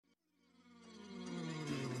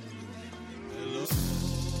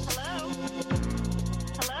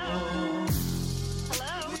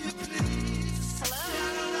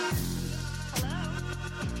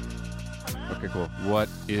What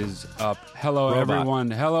is up? Hello, Robot.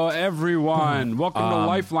 everyone. Hello, everyone. Welcome to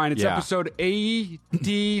Lifeline. It's yeah. episode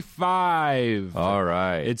 85. All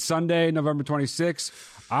right. It's Sunday, November 26th.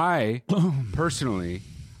 I personally,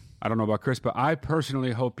 I don't know about Chris, but I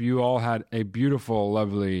personally hope you all had a beautiful,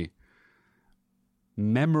 lovely,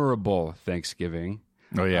 memorable Thanksgiving.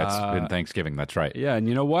 Oh, yeah, it's been Thanksgiving. That's right. Yeah, and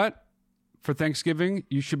you know what? For Thanksgiving,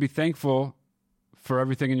 you should be thankful for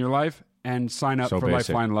everything in your life and sign up So for basic.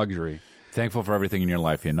 Lifeline Luxury. Thankful for everything in your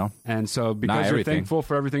life, you know? And so because you're everything. thankful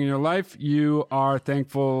for everything in your life, you are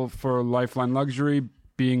thankful for Lifeline Luxury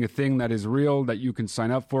being a thing that is real that you can sign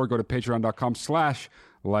up for. Go to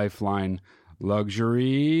patreon.com/Lifeline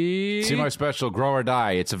Luxury. See my special, Grow or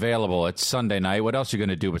Die. It's available. It's Sunday night. What else are you going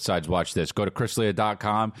to do besides watch this? Go to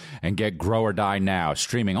chrisdelia.com and get Grow or Die now.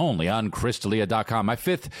 Streaming only on chrisdelia.com. My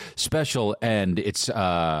fifth special, and it's,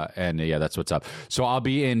 yeah, that's what's up. So I'll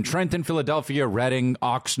be in Trenton, Philadelphia, Reading,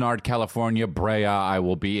 Oxnard, California, Brea. I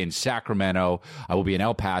will be in Sacramento. I will be in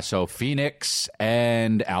El Paso, Phoenix,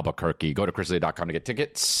 and Albuquerque. Go to chrisdelia.com to get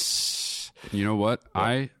tickets. You know what?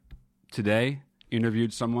 I today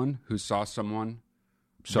interviewed someone who saw someone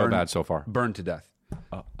So bad so far. burned to death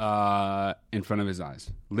in front of his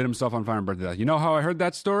eyes. Lit himself on fire and burned to death. You know how I heard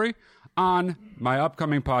that story? On my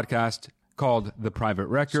upcoming podcast called The Private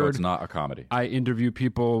Record. So it's not a comedy. I interview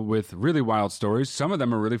people with really wild stories. Some of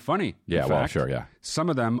them are really funny. Yeah, in well, fact. sure, yeah. Some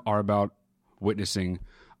of them are about witnessing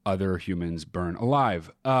other humans burn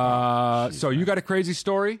alive. So you got a crazy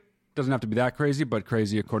story. Doesn't have to be that crazy, but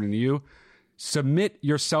crazy according to you. Submit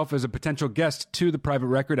yourself as a potential guest to The Private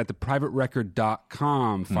Record at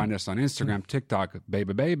theprivaterecord.com. Find us on Instagram, TikTok,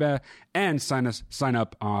 baby, and sign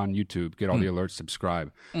up on YouTube. Get all the alerts,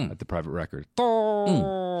 subscribe at The Private Record.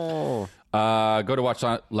 Go to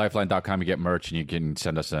watchlifeline.com. You get merch, and you can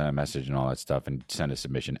send us a message and all that stuff, and send a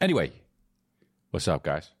submission. Anyway, what's up,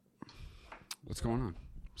 guys? What's going on?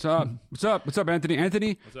 What's up? What's up? What's up, Anthony?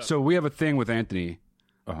 Anthony? So we have a thing with Anthony.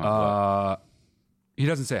 He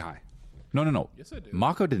doesn't say hi. No. Yes, I do.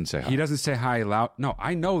 Mako didn't say hi. He doesn't say hi loud. No,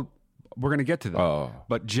 I know we're going to get to that. Oh.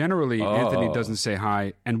 But generally, Anthony doesn't say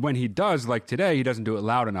hi. And when he does, like today, he doesn't do it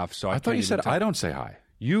loud enough. So I thought you can't said even tell. I don't say hi.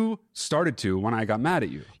 You started to when I got mad at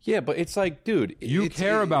you. Yeah, but it's like, dude. You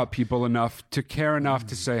care about people enough to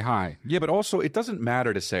say hi. Yeah, but also, it doesn't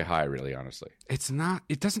matter to say hi, really, honestly. It's not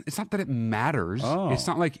that it matters. Oh. It's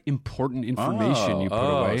not like important information you put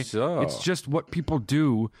away. So. It's just what people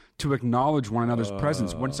do to acknowledge one another's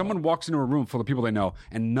presence. When someone walks into a room full of people they know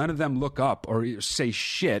and none of them look up or say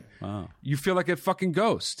shit, you feel like a fucking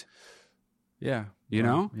ghost. Yeah. You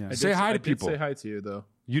know? Yeah. Say hi to people. I did say hi to you, though.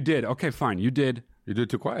 You did. Okay, fine. You did. You do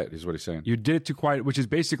it too quiet, is what he's saying. You did it too quiet, which is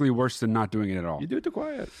basically worse than not doing it at all. You do it too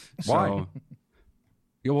quiet. So- Why?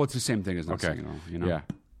 Yeah, well, it's the same thing as not Okay. saying it all. You know? Yeah.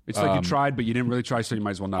 It's like you tried, but you didn't really try, so you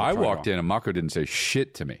might as well not I try at walked all. in, and Mako didn't say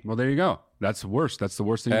shit to me. Well, there you go. That's worse. That's the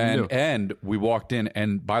worst thing you can do. And we walked in,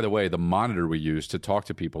 and by the way, the monitor we use to talk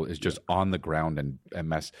to people is just on the ground and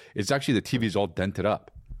mess. It's actually the TV's all dented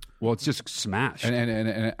up. Well, it's just smashed.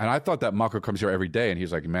 And I thought that Mako comes here every day, and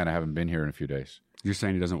he's like, man, I haven't been here in a few days. You're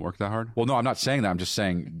saying he doesn't work that hard? Well, no, I'm not saying that. I'm just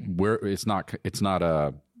saying something's not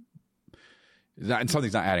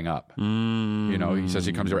adding up. You know, he says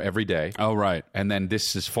he comes here every day. Oh, right. And then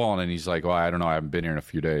this is fallen, and he's like, well, I don't know. I haven't been here in a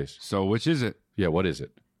few days. So which is it? Yeah, what is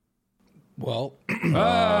it? Well,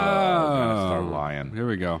 Start lying. Here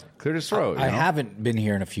we go. Cleared his throat. I you know? haven't been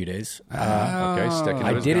here in a few days. Okay, sticking to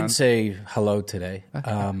I his didn't guns. say hello today.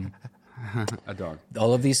 A dog.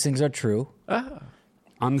 All of these things are true.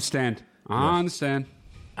 On the stand. On the stand.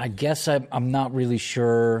 I guess I'm not really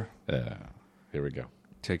sure Here we go.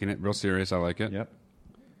 Taking it real serious. I like it. Yep.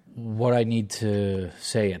 what I need to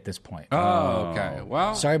say at this point. Oh, okay.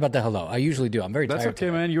 Well, Sorry about the hello. I usually do. I'm very That's tired okay,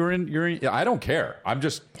 today. man. You're in. Yeah, I don't care. I'm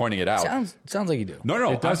just pointing it out. Sounds like you do. No.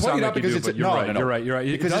 it does I'm sound pointing it like out you because do, it's but you're right. no. You're right. You're right.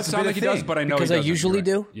 Because it does it's sound been like a he does, thing. but I know Because he I doesn't. usually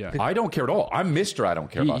You're right. do. Yeah. I don't care at all. I'm Mr. I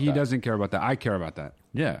don't care about He that. doesn't care about that. I care about that.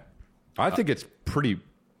 Yeah. I think it's pretty.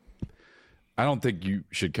 I don't think you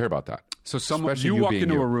should care about that. So someone Especially you you walk being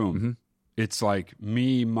into you. a room. It's like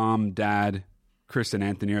me, mom, dad, Chris, and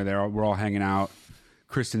Anthony are there. We're all hanging out.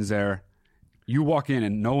 Kristen's there. You walk in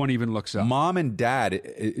and no one even looks up. Mom and dad.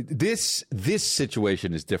 This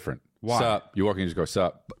situation is different. Why? Sup? You walk in, you just go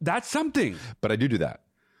sup. That's something. But I do that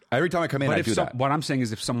every time I come in. But I if do that. what I'm saying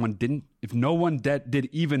is, if someone didn't, if no one did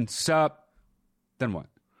even sup, then what?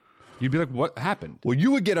 You'd be like, what happened? Well, you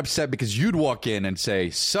would get upset because you'd walk in and say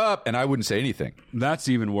sup, and I wouldn't say anything. That's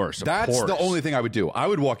even worse. Of That's course. the only thing I would do. I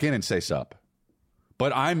would walk in and say sup.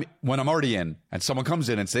 But when I'm already in and someone comes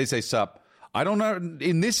in and they say sup, I don't know.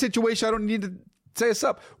 In this situation, I don't need to say a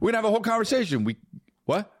sup. We're going to have a whole conversation.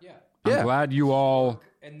 What? I'm glad you all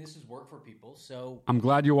and this is work for people. So I'm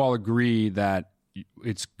glad you all agree that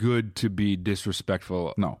it's good to be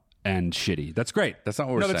disrespectful. No. And shitty. That's great. That's not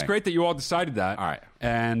what we're No, that's saying. great that you all decided that. All right.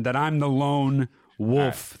 And that I'm the lone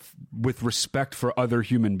wolf with respect for other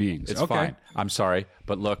human beings. It's fine. I'm sorry,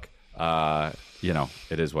 but look, it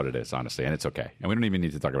is what it is, honestly, and it's okay. And we don't even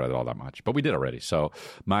need to talk about it all that much, but we did already. So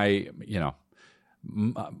I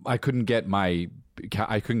couldn't get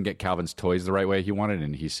Calvin's toys the right way he wanted,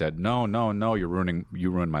 and he said, "No, you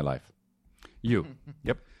ruined my life." You.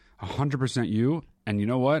 Yep. 100% you. And you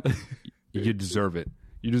know what? You deserve it.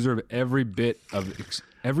 You deserve every bit of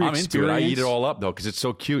every I'm experience. into it. I eat it all up though because it's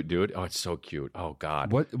so cute, dude. Oh, it's so cute. Oh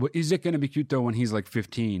God. What is it going to be cute though when he's like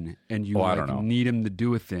 15 and you I don't know. need him to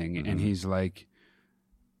do a thing and he's like,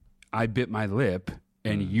 I bit my lip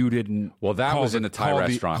and you didn't. Well, that was in the Thai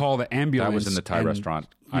restaurant. Call the ambulance. That was in the Thai restaurant.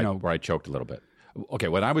 Where I choked a little bit. Okay,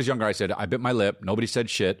 when I was younger, I said I bit my lip. Nobody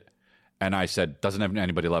said shit. And I said, doesn't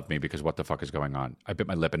anybody love me because what the fuck is going on? I bit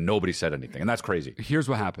my lip and nobody said anything. And that's crazy. Here's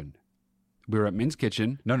what happened. We were at Min's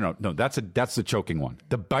Kitchen. No. That's the choking one.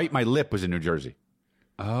 The bite my lip was in New Jersey.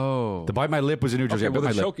 Oh. The bite my lip was in New Jersey. Okay, I bit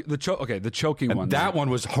my lip. the choking one. That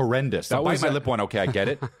one was horrendous. The bite my lip one, okay, I get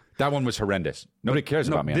it. That one was horrendous. Nobody cares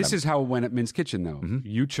about me. This is how it went at Min's Kitchen, though.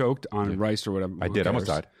 You choked on rice or whatever. I did. I almost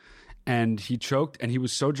died. And he choked, and he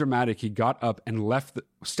was so dramatic, he got up and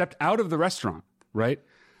stepped out of the restaurant, right?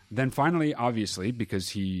 Then finally, obviously, because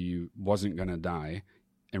he wasn't going to die,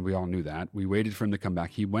 and we all knew that, we waited for him to come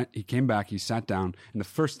back. He came back, he sat down, and the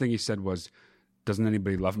first thing he said was, doesn't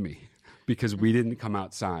anybody love me? Because we didn't come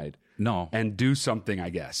outside. No. And do something, I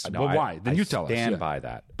guess. No, well, why? Then you tell us. Stand Yeah. by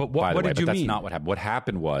that. But by the what way, did you but mean? That's not what happened. What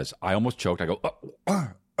happened was I almost choked. I go,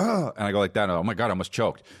 and I go like that. Oh my God, I almost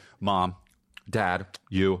choked. Mom, Dad,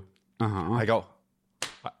 you. I go,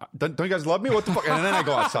 don't you guys love me? What the fuck? And then I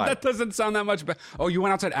go outside. That doesn't sound that much better. Oh, you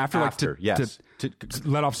went outside after yes. to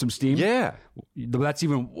let off some steam? Yeah. That's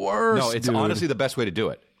even worse. No, it's dude. honestly the best way to do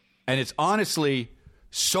it. And it's honestly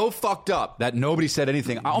so fucked up that nobody said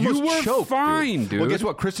anything. I almost You were choked. fine, dude. Well, guess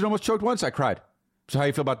what? Kristen almost choked once. I cried. So how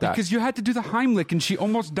you feel about that? Because you had to do the Heimlich and she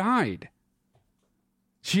almost died.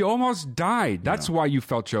 She almost died. That's why you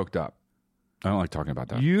felt choked up. I don't like talking about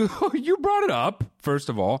that. You brought it up, first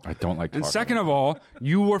of all. I don't like And talking second of all,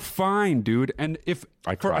 you were fine, dude. And if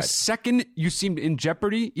I for a cried. second you seemed in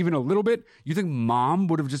jeopardy, even a little bit, you think Mom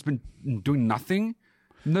would have just been doing nothing?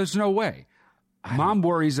 There's no way. Mom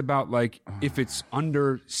worries about like if it's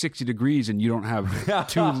under 60 degrees and you don't have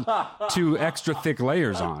two extra thick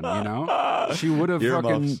layers on, you know? She would have fucking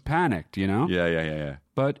Earmuffs. panicked, you know? Yeah.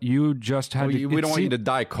 But you just had to... We don't want you to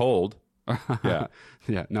die cold. Yeah.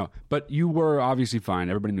 Yeah, no. But you were obviously fine.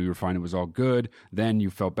 Everybody knew you were fine. It was all good. Then you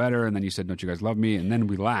felt better, and then you said, don't you guys love me? And then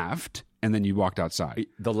we laughed, and then you walked outside.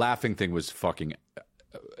 The laughing thing was fucking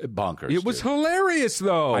bonkers. It was hilarious,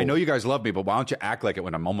 though. I know you guys love me, but why don't you act like it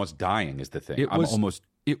when I'm almost dying is the thing. It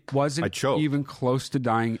wasn't I choked. even close to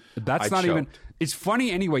dying. That's I not even... choked. It's funny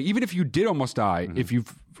anyway. Even if you did almost die, if you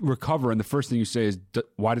recover and the first thing you say is,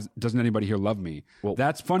 why doesn't anybody here love me? Well,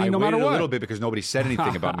 that's funny I no matter waited what. a little bit because nobody said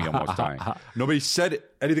anything about me almost dying. Nobody said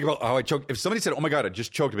anything about how I choked. If somebody said, oh my God, I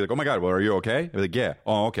just choked, I'd be like, oh my God, well, are you okay? I'd be like, yeah.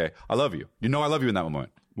 Oh, okay. I love you. You know I love you in that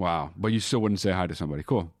moment. Wow. But you still wouldn't say hi to somebody.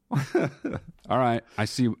 Cool. All right. I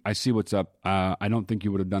see what's up. I don't think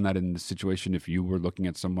you would have done that in the situation if you were looking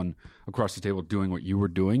at someone across the table doing what you were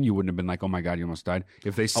doing. You wouldn't have been like, oh my God, you almost died.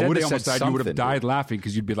 If they said they almost died, you would have died laughing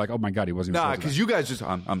because you'd be like, oh my God, he wasn't even Nah, supposed to because you guys just,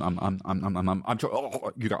 I'm choked.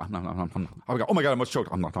 Oh my God, I almost choked.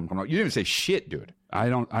 I'm not. You didn't even say shit, dude. die.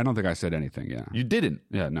 I don't think I said anything. Yeah. You didn't.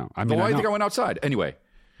 Yeah, no. I But mean, why do you know. think I went outside? Anyway,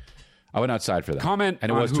 I went outside for that. Comment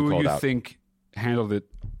and it on was too who cold you out. think handled it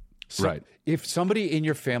right. If somebody in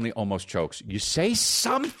your family almost chokes, you say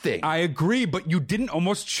something. I agree, but you didn't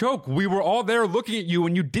almost choke. We were all there looking at you,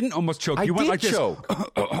 and you didn't almost choke. I You went did like this. choke.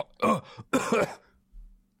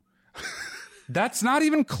 That's not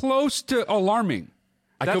even close to alarming.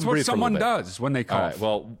 That's couldn't what breathe for a someone little bit. does when they cough. All right,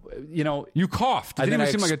 well, you know, You coughed. It and didn't then I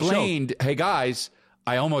even seem like a choke. explained, hey guys,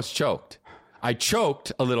 I almost choked. I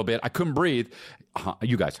choked a little bit. I couldn't breathe.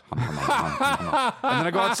 You guys. And then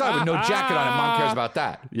I go outside with no jacket on, and Mom cares about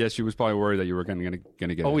that. Yeah, she was probably worried that you were going to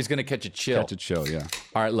get Always going to catch a chill. catch a chill. Yeah.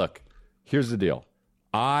 All right, look. Here's the deal.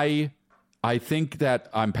 I think that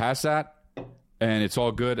I'm past that, and it's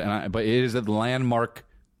all good. But it is a landmark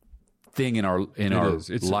thing in our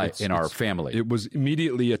life, in our family. It was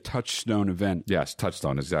immediately a touchstone event Yes,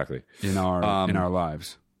 touchstone, exactly. in our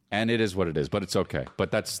lives. And it is what it is, but it's okay.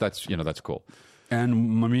 But that's cool.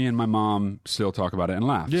 And me and my mom still talk about it and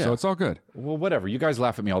laugh. Yeah. So it's all good. Well, whatever. You guys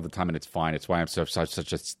laugh at me all the time, and it's fine. It's why I'm such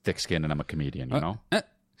a thick skin, and I'm a comedian. You know.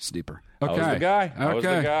 Sleeper. I was the guy. I was the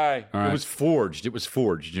Okay. guy. All right. It was forged. It was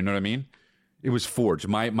forged. You know what I mean? It was forged.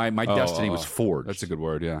 My destiny was forged. That's a good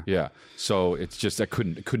word, yeah. Yeah. So it's just I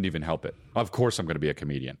couldn't even help it. Of course I'm going to be a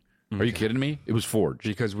comedian. Are you kidding me? It was forged.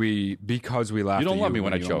 Because we laughed. You don't at love me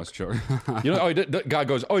when I you choke. almost choked. You know, God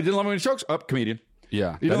goes, oh, you didn't love me when he chokes? Up, comedian.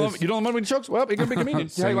 Yeah. You that don't, is- you don't love me when he chokes? Well, you're going to be a comedian.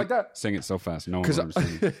 Yeah, you like that? Sing it so fast. No one will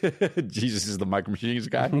understand. Jesus is the Micro Machines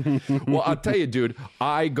guy. Well, I'll tell you, dude,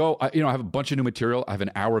 I have a bunch of new material. I have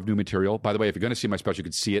an hour of new material. By the way, if you're going to see my special, you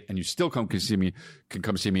can see it, and you still can come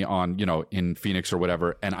see me on, in Phoenix or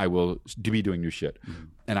whatever, and I will be doing new shit.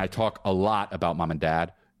 And I talk a lot about mom and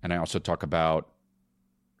dad, and I also talk about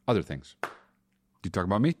other things. Do you talk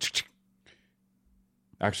about me?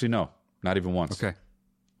 Actually, no, not even once. Okay.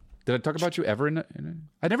 Did I talk about you ever?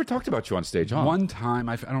 I never talked about you on stage, huh? One time,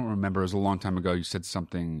 I don't remember. It was a long time ago. You said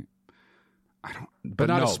something. But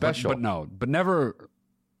not a no, special. But never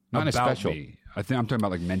Not a about special. me. I think I'm talking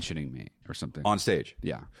about like mentioning me or something. On stage.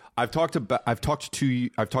 Yeah. I've talked about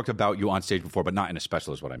you on stage before, but not in a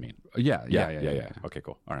special is what I mean. Yeah. Okay,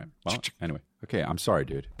 cool. All right. Well, anyway. Okay, I'm sorry,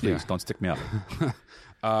 dude. Please don't stick me up.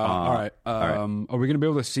 All right. Are we going to be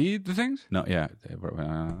able to see the things? No, yeah.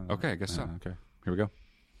 Okay, I guess so. Okay. Here we go.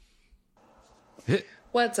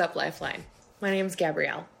 What's up, Lifeline? My name's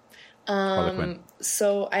Gabrielle. Harlequin.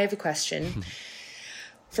 So I have a question.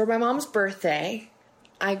 For my mom's birthday,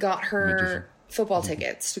 I got her football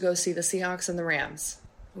tickets to go see the Seahawks and the Rams.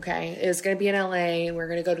 Okay? It was going to be in LA. We're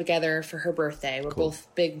going to go together for her birthday. We're both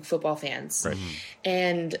big football fans. Right.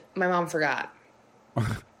 And my mom forgot.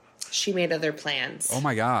 She made other plans. Oh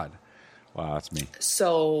my God. Wow, that's me.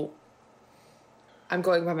 So I'm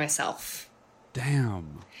going by myself.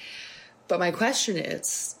 Damn. But my question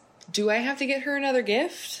is, do I have to get her another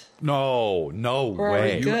gift? No Or are we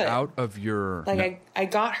way. good? You out of your. Like, I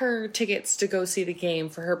got her tickets to go see the game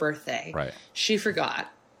for her birthday. Right. She forgot.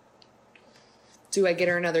 Do I get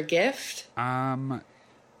her another gift? Or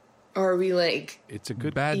are we like It's a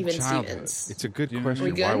good bad even childhood. Stevens? It's a good You- question.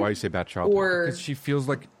 We good? Why you say bad childhood? Or Because she feels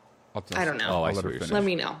like. I don't know. Oh, I I'll see let her what you're finish. saying. Let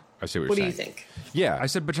me know. I see what you're What do saying. you think? Yeah. I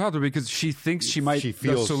said bad childhood because she thinks she might. She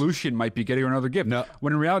feels- the solution might be getting her another gift. No.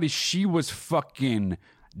 When in reality, she was fucking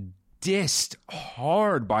dissed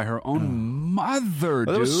hard by her own mother, Well,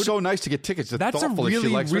 dude. it was so nice to get tickets. That's a thoughtful if she really,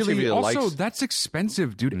 likes, especially if really. she Also, likes. that's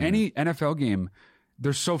expensive, dude. Any NFL game,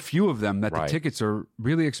 there's so few of them that Right. the tickets are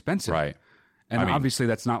really expensive. Right. And I mean- obviously,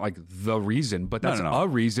 that's not like the reason, but that's no. a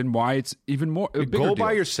reason why it's even more. A bigger Go deal.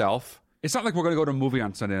 by yourself. It's not like we're going to go to a movie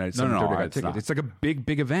on Sunday night. At 7:30, I got a it's ticket. not. It's like a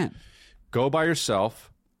big event. Go by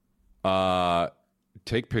yourself.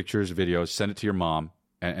 Take pictures, videos, send it to your mom,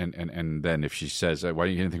 and then if she says, "Why didn't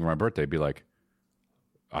you get anything for my birthday?" Be like,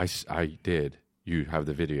 "I did. You have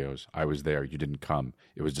the videos. I was there. You didn't come.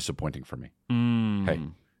 It was disappointing for me. Hey,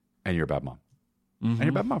 and you're a bad mom. And you're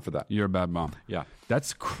a bad mom for that. You're a bad mom. Yeah.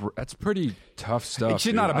 That's pretty tough stuff.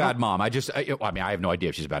 She's dude. not a I bad don't- mom. I mean, I have no idea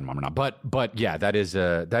if she's a bad mom or not. But yeah, that is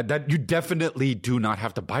that you definitely do not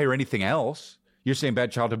have to buy her anything else. You're saying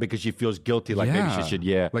bad childhood because she feels guilty, like maybe she should.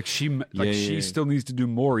 Yeah, Like she Yeah. still needs to do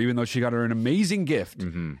more, even though she got her an amazing gift.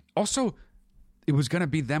 Mm-hmm. Also, it was going to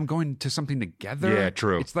be them going to something together. Yeah,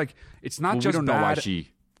 true. It's like it's not we just don't know why bad- she.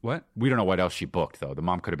 What? We don't know what else she booked though. The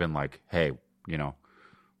mom could have been like, "Hey,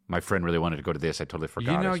 my friend really wanted to go to this. I totally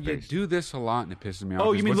forgot." You know, I you spaced." do this a lot, and it pisses me off.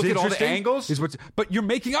 Oh, Is you mean what's look at all the interesting angles? But you're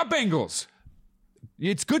making up angles.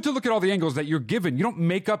 It's good to look at all the angles that you're given. You don't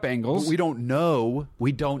make up angles. But we don't know.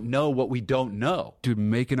 We don't know what we don't know. Dude,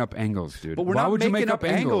 making up angles, dude. But we're Why not would making you make up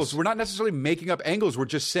angles. We're not necessarily making up angles. We're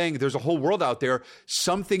just saying there's a whole world out there.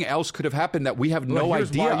 Something else could have happened that we have no Well, here's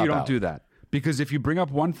idea why you about. don't do that. Because if you bring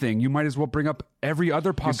up one thing, you might as well bring up every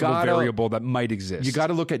other possible gotta- variable that might exist. You got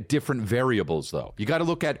to look at different variables, though. You got to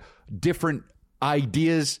look at different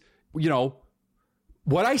ideas.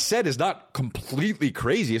 What I said is not completely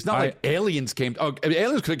crazy. It's not like aliens came.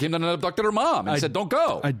 Aliens could have came down and abducted her mom and said, "Don't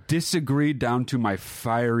go." I disagree down to my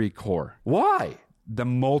fiery core. Why? The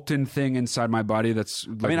molten thing inside my body that's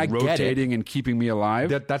like mean, I get rotating and keeping me alive.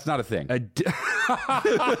 That's not a thing. I di- You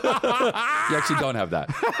actually don't have that.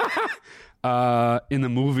 in the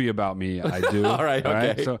movie about me, I do. All right,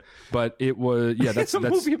 okay. So, but it was that's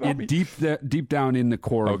movie about me. deep down in the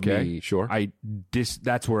core Okay, of me. sure.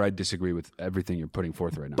 That's where I disagree with everything you're putting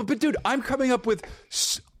forth right now. But dude, I'm coming up with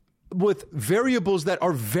variables that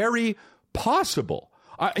are very possible.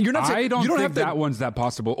 You're not saying I don't you don't think have to, that one's that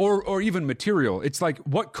possible, or even material. It's like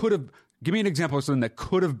what could have. Give me an example of something that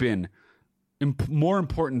could have been more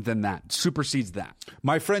important than that. Supersedes that.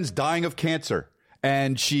 My friend's dying of cancer,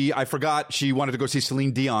 and I forgot she wanted to go see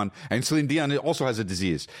Celine Dion, and Celine Dion also has a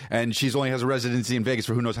disease, and she's only has a residency in Vegas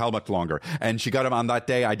for who knows how much longer, and she got him on that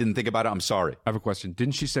day. I didn't think about it. I'm sorry. I have a question.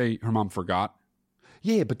 Didn't she say her mom forgot?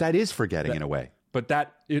 Yeah, but that is forgetting in a way. But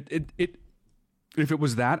that if it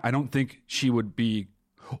was that, I don't think she would be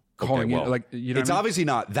calling well, it like, you know. It's obviously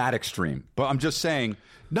not that extreme, but I'm just saying.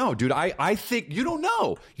 No, dude, I think you don't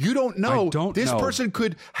know. You don't know. I don't this know. person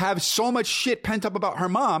could have so much shit pent up about her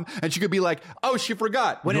mom, and she could be like, "Oh, she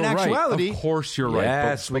forgot." When You're in actuality, right. Of course, you're right.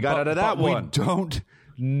 Yes, we got out of that one. We don't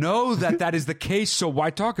know that is the case, so why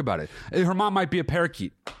talk about it? Her mom might be a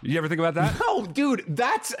parakeet. You ever think about that? No, dude,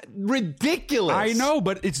 that's ridiculous. I know,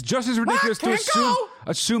 but it's just as ridiculous to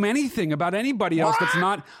assume anything about anybody else that's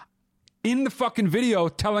not in the fucking video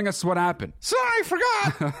telling us what happened. Sorry,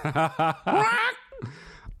 forgot.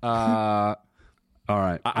 All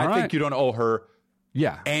right. I think you don't owe her.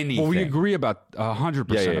 Yeah. anything. Well, we agree about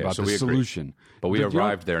 100% about So the we agree. solution. But we you don't-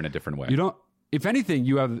 arrived there in a different way. You don't. If anything,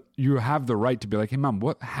 you have the right to be like, "Hey, mom,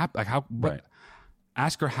 what happened? Like, how? What?" Right.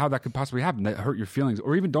 Ask her how that could possibly happen. That hurt your feelings,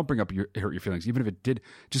 or even don't bring up hurt your feelings. Even if it did,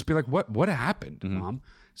 just be like, "What happened, mom?"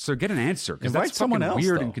 So get an answer because Invite that's someone fucking else,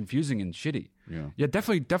 weird though. and confusing and shitty. Yeah.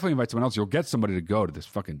 Definitely invite someone else. You'll get somebody to go to this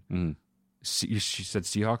fucking. She said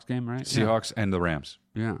Seahawks game, right? Seahawks and the Rams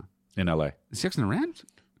Yeah. in LA. The Seahawks and the Rams.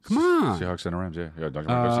 Come on. Seahawks and the Rams. Yeah. Don't you want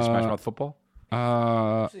to go see Smash Mouth football?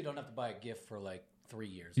 Actually, you don't have to buy a gift for like 3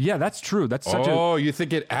 years. Yeah, that's true. That's such a. Oh, you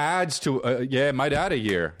think it adds to? Yeah, it might add a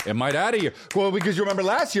year. It might add a year. Well, because you remember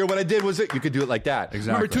last year what I did was you could do it like that.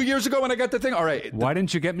 Exactly. Remember 2 years ago when I got the thing? All right. Why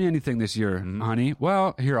didn't you get me anything this year, honey?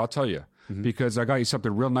 Well, here, I'll tell you. Because I got you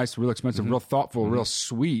something real nice, real expensive, real thoughtful, real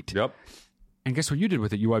sweet. Yep. And guess what you did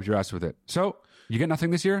with it? You wiped your ass with it. So you get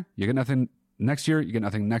nothing this year. You get nothing next year. You get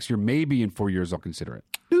nothing next year. Maybe in 4 years I'll consider it.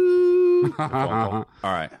 All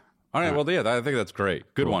right. Well, yeah, I think that's great.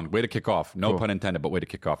 Good one. Way to kick off. No pun intended, but way to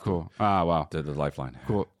kick off. Cool. Wow. The lifeline.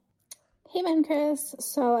 Cool. Hey, man, Chris.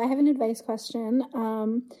 So I have an advice question.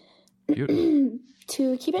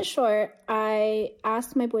 To keep it short, I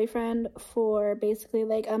asked my boyfriend for basically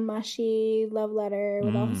like a mushy love letter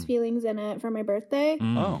with all his feelings in it for my birthday.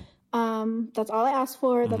 Oh. That's all I asked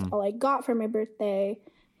for. That's all I got for my birthday.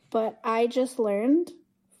 But I just learned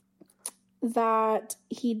that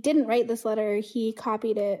he didn't write this letter. He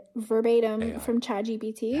copied it verbatim from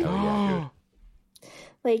ChatGPT. Yeah, dude.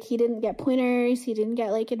 Like, he didn't get pointers. He didn't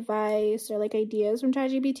get, like, advice or, like, ideas from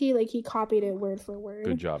ChatGPT. Like, he copied it word for word.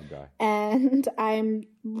 Good job, guy. And I'm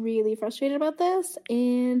really frustrated about this,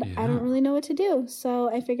 and I don't really know what to do. So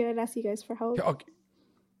I figured I'd ask you guys for help.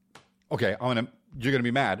 Okay, you're gonna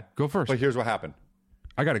be mad. Go first. But here's what happened.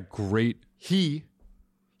 I got a great. He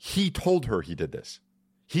told her he did this.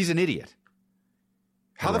 He's an idiot.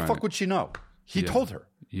 How the Right. fuck would she know? He told her.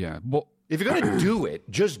 Yeah. Well, If you're gonna do it,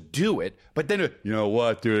 just do it. But then, you know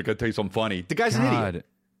what, dude? I gotta tell you something funny. The guy's an idiot.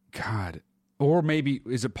 God. Or maybe,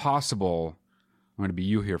 is it possible? I'm going to be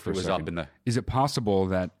you here for a was second. up in the- Is it possible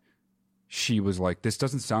that she was like, "This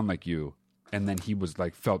doesn't sound like you," and then he was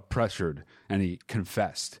like, felt pressured and he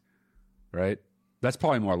confessed, right? That's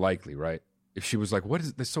probably more likely, right? If she was like, "What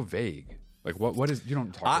is this? So vague. Like, what is? You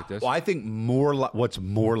don't talk like this." Well, I think what's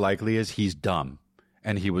more likely is he's dumb,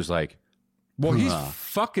 and he was like, Well, he's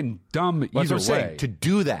fucking dumb That's either what I'm saying. way. To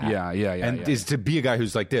do that. Yeah, And yeah. is to be a guy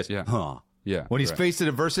who's like this. Yeah. Huh. Yeah, When he's right. faced with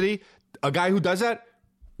adversity, a guy who does that,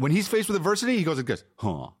 when he's faced with adversity, he goes like this.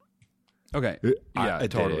 Huh. Okay. I-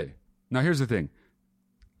 Totally. Now, here's the thing.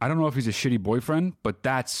 I don't know if he's a shitty boyfriend, but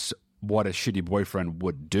that's what a shitty boyfriend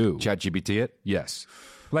would do. ChatGPT it? Yes.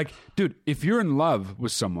 Like, dude, if you're in love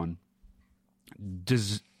with someone,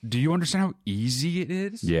 do you understand how easy it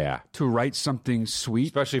is? Yeah. To write something sweet?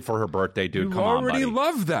 Especially for her birthday, dude. You Come on, already buddy.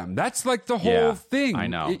 love them. That's like the whole Yeah, thing. I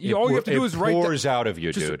know. All you have to do is write. It pours out of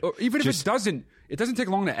you, dude. Even if it doesn't take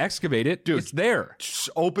long to excavate it. Dude, it's there. Just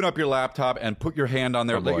open up your laptop and put your hand on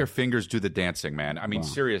there. Let boy. your fingers do the dancing, man. I mean,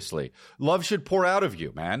 seriously. Love should pour out of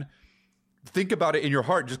you, man. Think about it in your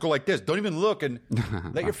heart. Just go like this. Don't even look and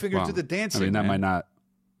let your fingers Wow. do the dancing. I mean, that man. might not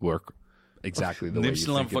work exactly the way you think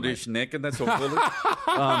it might. That's so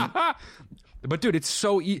But dude, it's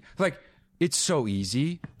so it's so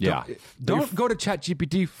easy. Yeah. Don't go to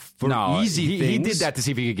ChatGPT for No, easy things. he did that to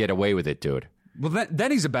see if he could get away with it, dude. Well,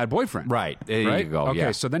 then he's a bad boyfriend. Right. There Right? you go. Okay,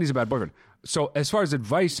 Yeah. so then he's a bad boyfriend. So as far as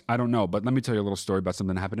advice, I don't know, but let me tell you a little story about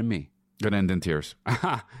something that happened to me. Gonna end in tears.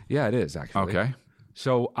 Yeah, it is actually. Okay.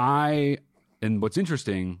 So and what's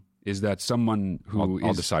interesting is that someone who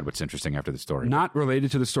I'll is decide what's interesting after the story. not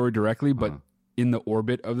related to the story directly, but in the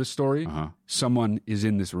orbit of the story, someone is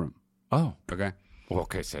in this room. Oh. Okay. Well,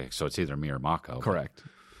 okay, so it's either me or Mako. Correct.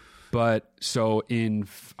 But so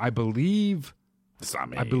I believe It's not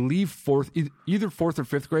me. I believe either fourth or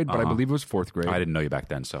fifth grade, but I believe it was fourth grade. I didn't know you back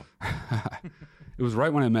then, so It was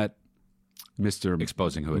right when I met Mr.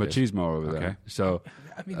 Exposing who it is. Machismo over there. Okay. So,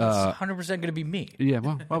 I mean, it's 100% going to be me. yeah,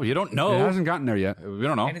 well, well, you don't it know. hasn't gotten there yet. We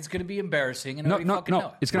don't know. And it's going to be embarrassing, and I No, already no, fucking know no.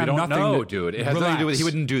 it. It's We going to have don't nothing know, to, dude. It has nothing to do with. He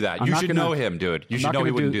wouldn't do that. I'm You not should gonna- know him, dude. You I'm should not know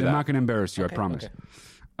he gonna wouldn't do I'm that. not going to embarrass you, I promise. okay.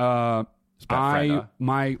 Uh, bad friend, huh?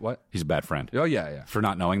 my, what? He's a bad friend Oh, yeah. for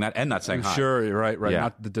not knowing that and not saying hi. Sure, right. Yeah.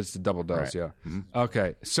 Not just the double dose, Right. yeah.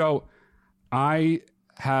 Okay, so I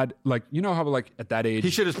had, like, you know how, like, at that age... He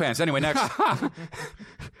shit his pants. Anyway, next.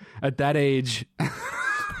 At that age...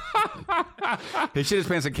 He shit his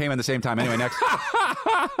pants and came in the same time. Anyway, next.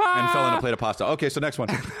 And fell in a plate of pasta. Okay, so next one.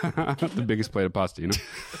 The biggest plate of pasta, you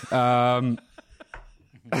know?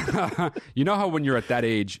 You know how when you're at that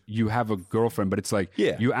age, you have a girlfriend, but it's like,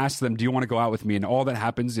 Yeah. you ask them, do you want to go out with me? And all that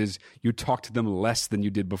happens is you talk to them less than you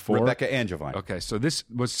did before. Rebecca and Giovanni. Okay, so this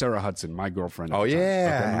was Sarah Hudson, my girlfriend. at Oh, the time.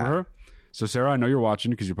 yeah. Okay, remember her? So, Sarah, I know you're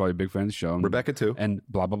watching because you're probably a big fan of the show. And, Rebecca, too. And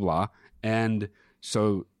blah, blah, blah. And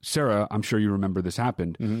so, Sarah, I'm sure you remember this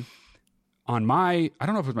happened. Mm-hmm. On my, I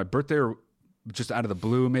don't know if it was my birthday or just out of the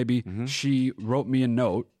blue, maybe, Mm-hmm. she wrote me a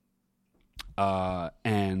note.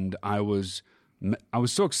 And I was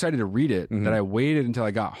so excited to read it that I waited until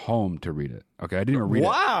I got home to read it. Okay, I didn't even read it.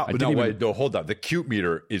 I didn't No, even- wait. No, hold on. The cute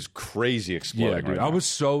meter is crazy exploding. Yeah, dude. right I now. was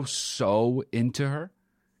so into her.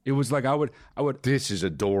 It was like I would This is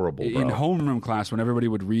adorable, bro. in homeroom class when everybody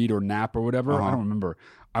would read or nap or whatever. I don't remember.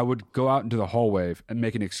 I would go out into the hallway and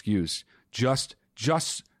make an excuse just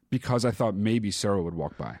because I thought maybe Sarah would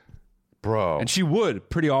walk by, Bro. and she would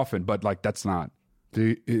pretty often. But like that's not.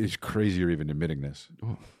 It's crazy you're even admitting this.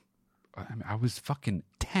 I mean, I was fucking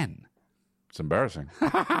 10. It's embarrassing.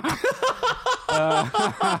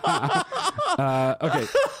 Okay,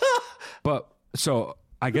 but so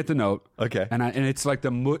I get the note. Okay. and it's like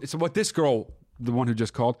it's what this girl, the one who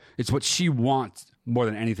just called, it's what she wants more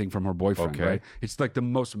than anything from her boyfriend. Okay. Right? It's like the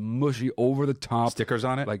most mushy, over the top Stickers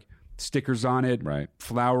on it? like stickers on it, Right.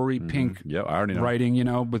 Flowery pink, Yeah, I already know. writing, you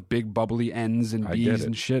know, with big bubbly N's and get B's it.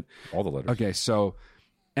 and shit. All the letters. Okay, so,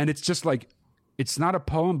 and it's just like, it's not a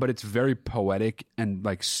poem, but it's very poetic and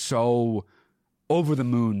like so over the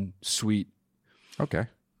moon sweet Okay.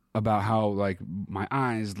 about how like my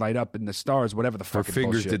eyes light up in the stars, whatever the Her fucking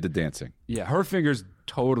fingers bullshit. did the dancing Yeah, her fingers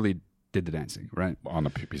totally did the dancing, right? on a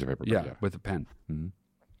piece of paper. but Yeah, with a pen.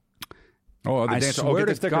 Oh, the I dancing. swear Oh, get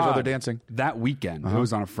the to stickers. God, Oh, they're dancing. that weekend, it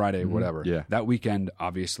was on a Friday, whatever. Yeah. That weekend,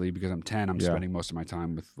 obviously, because I'm 10, I'm Yeah. spending most of my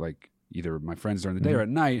time with like either my friends during the day or at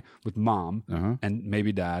night with mom and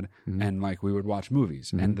maybe dad, and like we would watch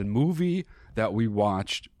movies. And the movie that we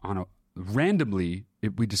watched randomly,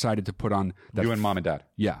 we decided to put on that. You and mom and dad.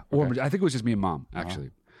 Yeah, or I think it was just me and mom actually.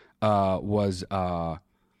 Was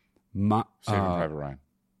Saving Private Ryan.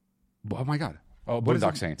 oh my god. Oh, What is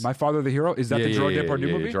Boondock it? Saints. My Father the Hero? Is that the Gerard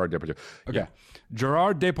Depardieu movie? Gerard Depardieu. Okay.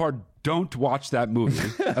 Gerard Depardieu, don't watch that movie,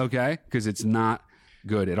 okay? Because it's not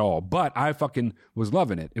good at all. But I fucking was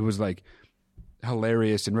loving it. It was like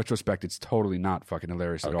hilarious. In retrospect, it's totally not fucking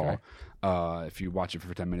hilarious at all. If you watch it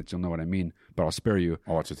for 10 minutes, you'll know what I mean. But I'll spare you.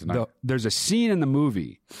 I'll watch it tonight. There's a scene in the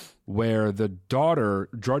movie where the daughter,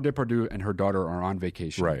 Gerard Depardieu and her daughter are on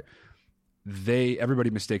vacation. Right. Everybody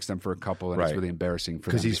mistakes them for a couple, and it's Right. really embarrassing for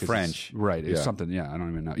them 'Cause he's it's- French. right? It's Yeah. something. Yeah, I don't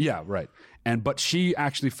even know. Yeah, right. But she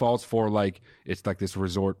actually falls for like it's like this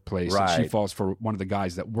resort place. And she Right. falls for one of the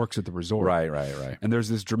guys that works at the resort. Right. And there's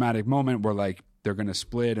this dramatic moment where like they're going to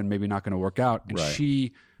split and maybe not going to work out, and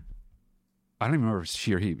Right. I don't even remember if it's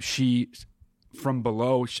she or he. She from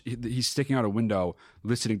below, he's sticking out a window,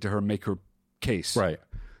 listening to her make her case. Right.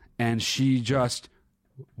 And she just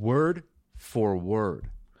word for word.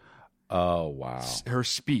 Oh, wow. Her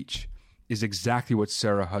speech is exactly what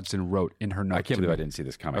Sarah Hudson wrote in her note. I can't believe I didn't see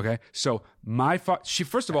this coming. Okay, so she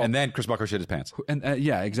first of all, And then Chris Bucko shit his pants. and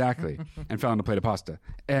yeah, exactly, and fell on a plate of pasta.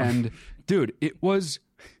 And dude, it was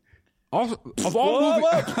also of all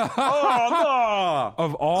movies,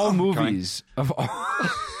 of all movies,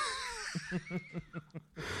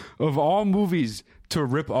 of all movies to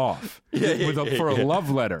rip off for a love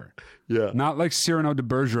letter. Yeah. Not like Cyrano de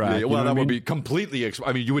Bergerac. you know Well, what that I would mean? be completely.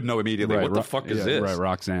 I mean, you would know immediately. What the fuck is this? Right,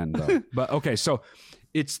 Roxanne. Though. But okay, so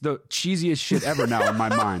it's the cheesiest shit ever now in my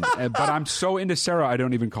mind. But I'm so into Sarah, I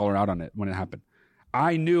don't even call her out on it when it happened.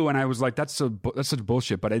 I knew, and I was like, "That's such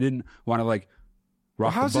bullshit." But I didn't want to like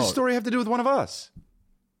rock How's the boat. this story have to do with one of us?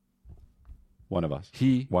 One of us.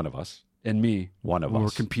 One of us. And me, One of were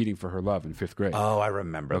us. competing for her love in 5th grade. Oh, I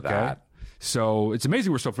remember okay, that. so it's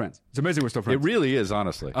amazing we're still friends. It's amazing we're still It friends. really is,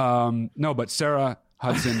 honestly. No, but Sarah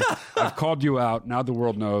Hudson, I've called you out. Now the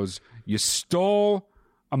world knows you stole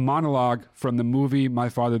a monologue from the movie My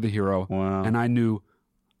Father the Hero, Wow. and I knew.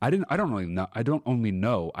 I don't only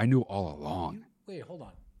know. I knew all along. Wait, hold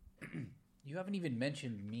on. You haven't even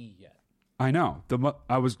mentioned me yet. I know.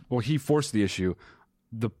 He forced the issue.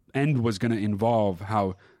 The end was going to involve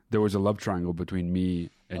how there was a love triangle between me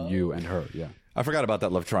and you and her. Yeah. I forgot about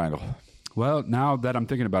that love triangle. Well, now that I'm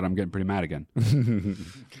thinking about it, I'm getting pretty mad again.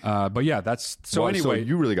 But yeah, that's so. Well, anyway, so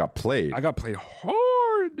you really got played. I got played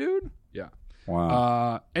hard, dude. Yeah.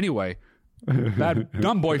 Wow. Anyway,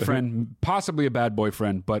 dumb boyfriend, possibly a bad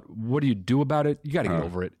boyfriend. But what do you do about it? You got to get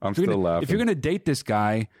over it. I'm still laughing. If you're going to date this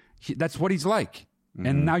guy, that's what he's like,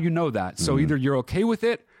 and now you know that. So either you're okay with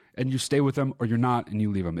it and you stay with him, or you're not and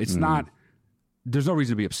you leave him. It's not. There's no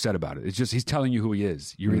reason to be upset about it. It's just he's telling you who he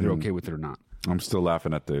is. You're either okay with it or not. I'm still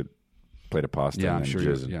laughing at the plate of pasta. Yeah, and I'm sure.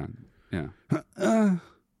 jizzing. Yeah.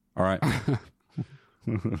 All right.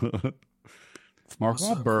 Mark What's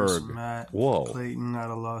up, Chris and Wahlberg. Matt Whoa. Clayton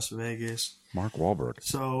out of Las Vegas. Mark Wahlberg.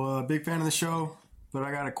 So, big fan of the show, but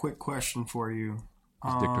I got a quick question for you.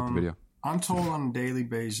 Dick took the video. I'm told on a daily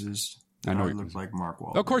basis I know I you- look like Mark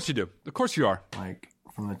Wahlberg. Of course you do. Of course you are. Like,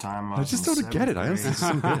 from the time I was just in don't get it. I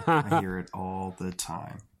seventh honestly grade, I hear it all the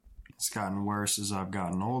time. It's gotten worse as I've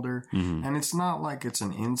gotten older, and it's not like it's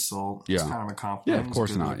an insult. It's Yeah. kind of a compliment. Yeah, of course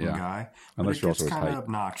He's a not, good-looking yeah. guy, but Unless it you're gets also kind of tight.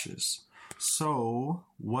 obnoxious. So,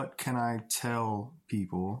 what can I tell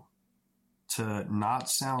people to not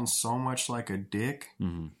sound so much like a dick,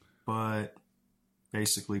 but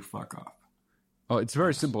basically fuck off? Oh, it's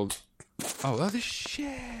very simple. Oh, this shit.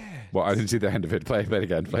 Well, I didn't see the end of it. Play it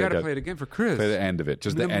again. You got to play it again for Chris. Play the end of it.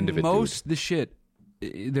 Just the end of it. Most the shit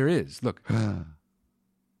there is. Look.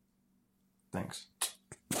 Thanks.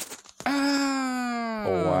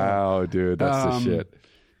 Oh, wow, dude. That's the shit.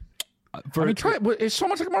 For, It's so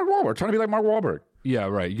much like Mark Wahlberg. Trying to be like Mark Wahlberg. yeah,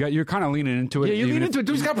 right. You're kind of leaning into it. Yeah, you even lean if into it.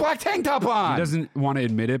 Dude's got a black tank top on. He doesn't want to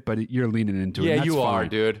admit it, but you're leaning into it. Yeah, and that's you are, fine.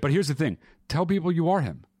 dude. But here's the thing. Tell people you are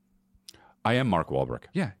him. I am Mark Wahlberg.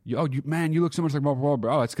 Yeah. Man, you look so much like Mark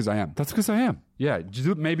Wahlberg. Oh, that's because I am. That's because I am. Yeah.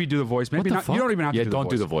 Maybe do the voice. Maybe the not. fuck? You don't even have to Yeah, do don't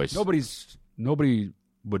do the voice. Nobody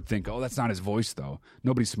would think, oh, that's not his voice, though.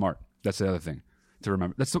 Nobody's smart. That's the other thing to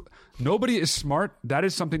remember. Nobody is smart. That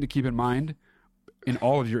is something to keep in mind in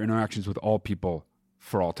all of your interactions with all people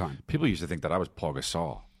for all time. People used to think that I was Paul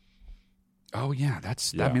Gasol. Oh, yeah.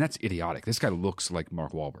 I mean, that's idiotic. This guy looks like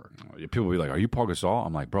Mark Wahlberg. People would be like, "Are you Paul Gasol?"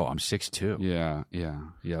 I'm like, "Bro, I'm 6'2". Yeah.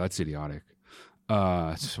 That's idiotic.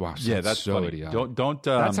 Wow. Yeah, that's so funny. idiotic. Don't.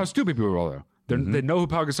 That's how stupid people roll, though. They know who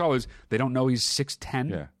Pau Gasol is. They don't know he's 6'10".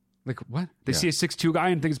 Yeah. Like, what? They see a 6'2" guy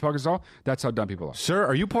and think it's Pau Gasol? That's how dumb people are. Sir,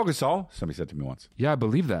 are you Paul Gasol? Somebody said to me once. Yeah, I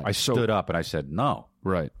believe that. I stood up and I said, "No."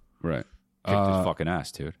 Right. Kicked his fucking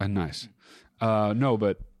ass, dude. Nice. No,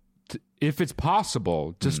 but if it's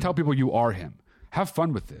possible, just tell people you are him. Have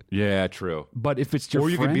fun with it. Yeah, true. But if it's your Or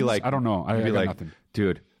you could be friends, like, I don't know. I be got like, nothing.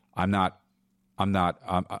 dude, I'm not.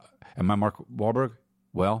 Am I Mark Wahlberg?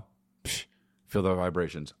 Well, feel the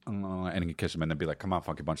vibrations, and you kiss him, and then be like, "Come on,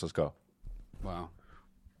 Funky Bunch, let's go." Wow.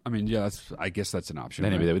 I mean, yeah, I guess that's an option.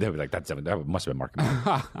 Then right? they'd be like, that must have been Mark.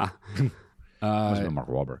 Must have been Mark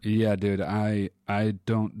Wahlberg. Yeah, dude. I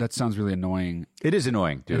don't. That sounds really annoying. It is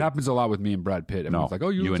annoying, dude. It happens a lot with me and Brad Pitt. No, Everyone's like, oh,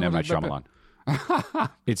 you and look M. so Night much like Brad Shyamalan.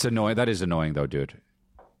 It's annoying. That is annoying, though, dude. Pitt.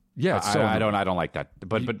 Yeah, it's so I annoying. don't like that.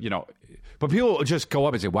 But people just go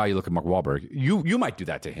up and say, "Wow, you look at Mark Wahlberg." You might do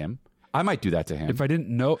that to him. I might do that to him. If I didn't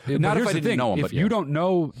know, Not if here's I the didn't thing, know him, If but you yeah. don't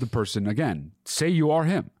know the person, again, say you are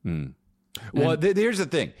him. Well, here's the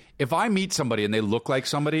thing: if I meet somebody and they look like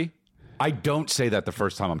somebody, I don't say that the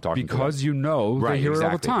first time I'm talking to them. Because you know Right, they hear it all the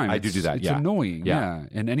exactly. time. I do that, It's yeah. annoying. Yeah.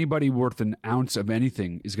 Yeah. And anybody worth an ounce of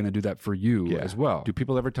anything is going to do that for you as well. Do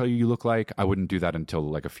people ever tell you look like? I wouldn't do that until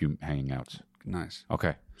like a few hanging outs. Nice.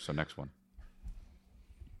 Okay, so next one.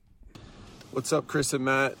 What's up, Chris and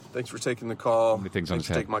Matt? Thanks for taking the call. many things on Thanks his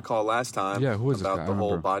for head? taking my call last time. Yeah, who is this about guy? I the whole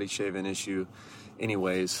remember. body shaving issue.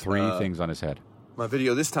 Anyways, Three things on his head. my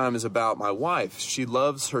video this time is about my wife. She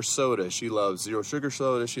loves her soda. She loves zero sugar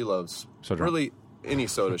soda. She loves Soda. really any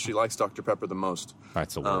soda. She likes Dr. Pepper the most.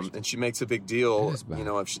 That's the worst. And she makes a big deal, is bad.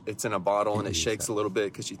 if it's in a bottle and it shakes a little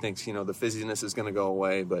bit because she thinks, the fizziness is going to go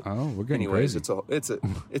away. But Oh, we're getting anyways, crazy.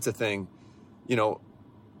 it's a thing.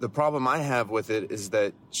 The problem I have with it is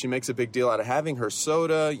that she makes a big deal out of having her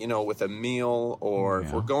soda, with a meal, or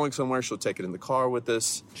if we're going somewhere, she'll take it in the car with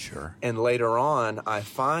us. Sure. And later on, I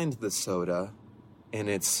find the soda, and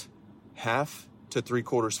it's half to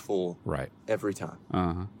 3/4 full Right. every time.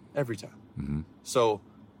 Uh-huh. Every time. So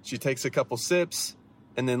she takes a couple sips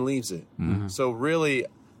and then leaves it. So really,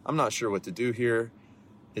 I'm not sure what to do here.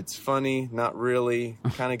 It's funny, not really.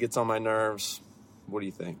 Kind of gets on my nerves. What do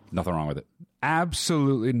you think? Nothing wrong with it.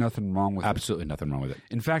 absolutely nothing wrong with it. Absolutely nothing wrong with it.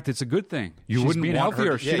 In fact, it's a good thing. You She's wouldn't being want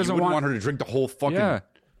healthier. her. She doesn't you wouldn't want want her to drink the whole fucking. Yeah.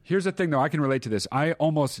 Here's the thing, though. I can relate to this. I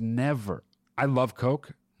almost never. I love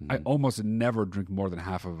Coke. I almost never drink more than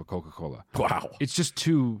half of a Coca-Cola. Wow. It's just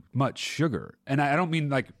too much sugar. And I don't mean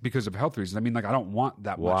like because of health reasons. I mean like I don't want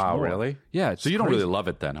that much more. Really? Yeah. It's So you don't crazy. really love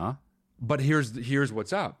it then, huh? But here's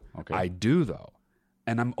what's up. Okay. I do though.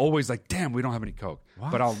 And I'm always like, damn, we don't have any Coke.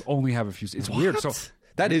 But I'll only have a few. It's weird. So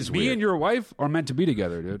That is me weird. and your wife are meant to be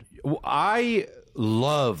together, dude. Well, I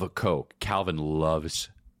love Coke. Calvin loves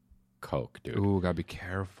Coke, dude. Ooh, gotta be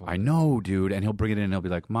careful. I know, dude. And he'll bring it in and he'll be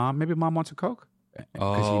like, Mom, maybe Mom wants a Coke?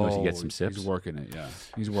 Because he knows he gets some sips. He's working it, yeah.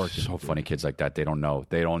 He's working So it. funny, kids like that. They don't know.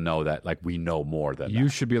 They don't know that, like, we know more than You that.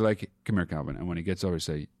 should be like, come here, Calvin. And when he gets over,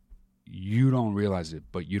 say, you don't realize it,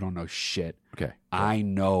 but you don't know shit. Okay. I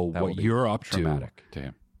know That will what be you're up traumatic to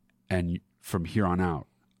him. to. And from here on out,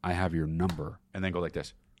 I have your number. And then go like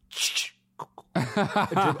this. And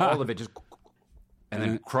drink all of it, just... And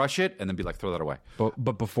then crush it, and then be like, throw that away.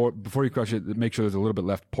 But before you crush it, make sure there's a little bit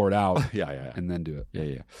left poured out. Yeah. And then do it.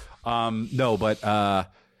 Yeah. No, but I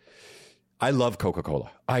love Coca-Cola.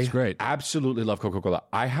 It's great. Absolutely love Coca-Cola.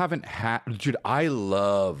 I haven't had... Dude, I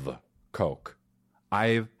love Coke.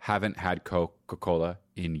 I haven't had Coca-Cola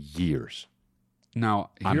in years.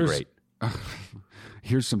 Now, I'm here's, great.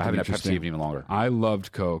 here's something I haven't had interesting. Pepsi even longer. I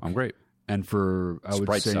loved Coke. I'm great. And for, I would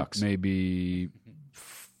Sprite say, sucks. maybe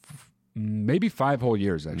 5 whole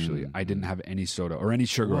years, actually, I didn't have any soda or any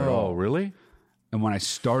sugar at all. really? And when I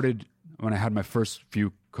had my first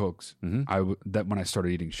few Cokes, when I started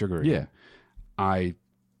eating sugar again, I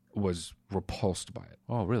was repulsed by it.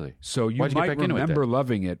 Oh, really? So you Why'd you get might back into it remember then?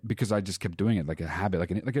 loving it because I just kept doing it like a habit.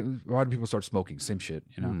 Like a lot of people start smoking, same shit,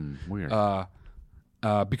 you know? Weird.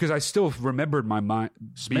 Because I still remembered my mind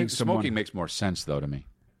being Smoking makes more sense, though, to me.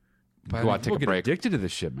 But Go out, people take a get break. addicted to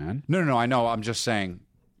this shit, man. No, I know. I'm just saying,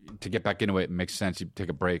 to get back into it makes sense. You take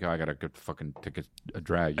a break. I gotta fucking take a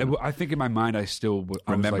drag. You know? I think in my mind I still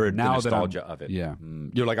Remember like, now the that I'm- nostalgia of it. Yeah.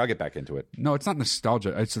 You're like, I'll get back into it. No, it's not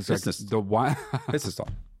nostalgia. It's just like the why. It's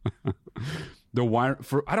nostalgia. The why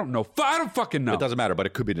for I don't know. I don't fucking know. It doesn't matter, but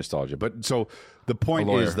it could be nostalgia. But so the point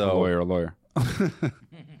is, though, a lawyer. the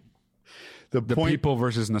The point, people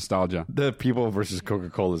versus nostalgia. the people versus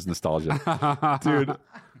Coca-Cola is nostalgia, dude.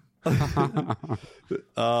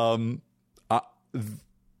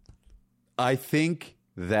 I think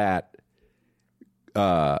that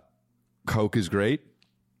Coke is great.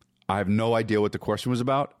 I have no idea what the question was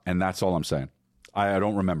about, and that's all I'm saying. I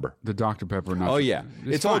don't remember. The Dr. Pepper. Not Oh yeah,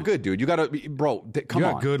 it's all fine. good, dude. You gotta, bro. Come You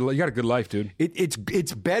on. got a good life, dude. It's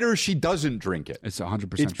better she doesn't drink it. It's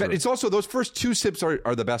 100% It's true. it's also those first 2 sips are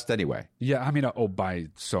the best anyway. Yeah, I mean, by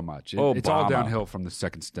so much. Oh, It's all Obama. downhill from the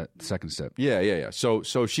second sip. Yeah. So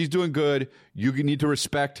she's doing good. You need to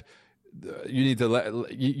respect. You need to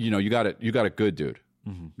let you got it. You got it good, dude.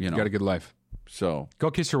 You know. You got a good life. So Go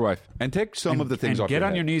kiss your wife. and take some of the things and off. get your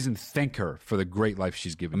on head. your knees and thank her for the great life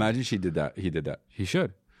she's given. you. Imagine she did that. He did that. He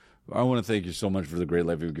should. I want to thank you so much for the great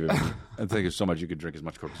life you've given me. And thank you so much. You can drink as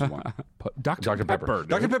much Coke as you want. Dr. Pepper.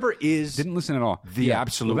 Dr. Pepper is Didn't listen at all. the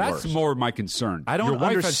absolute well, that's worst. more my concern. I don't Your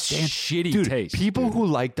wife understand. has shitty Dude, taste. people dude. who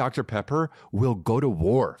like Dr. Pepper will go to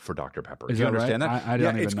war for Dr. Pepper. Is Do you that right? understand that? I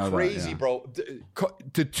don't even it's know that, crazy, yeah. bro.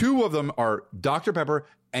 The two of them are Dr. Pepper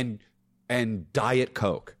and Diet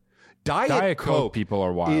Coke. Diet Coke people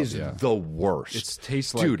are wild, Is yeah. the worst. It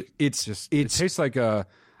tastes like dude. it tastes like a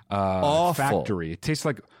awful. factory. It tastes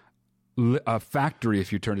like a factory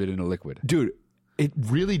if you turned it into liquid. dude. It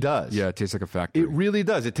really does. Yeah, it tastes like a factory. It really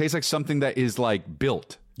does. It tastes like something that is like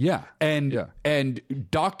built. yeah, And yeah. and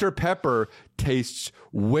Dr. Pepper tastes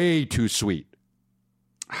way too sweet.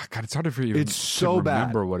 God, it's harder for you. It's to so bad.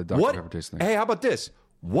 remember what a Dr. Pepper tastes like. Hey, how about this?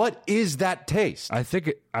 What is that taste? I think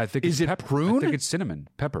Is it's it pepper. prune? I think it's cinnamon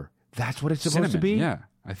pepper. That's what it's supposed Cinnamon, to be? yeah.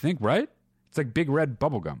 I think right. It's like big red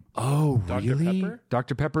bubble gum. Oh, Dr. really? Pepper?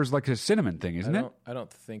 Dr. Pepper's like a cinnamon thing, isn't it? I don't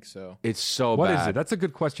think so. It's so What bad. is it? That's a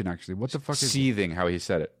good question, actually. What the fuck is it? Seething, how he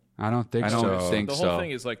said it. I don't think I so. don't think The whole so.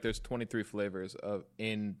 thing is like there's 23 flavors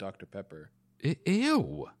in Dr. Pepper.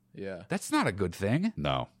 Ew. Yeah. That's not a good thing.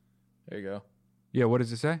 No. There you go. Yeah, what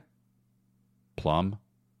does it say? Plum,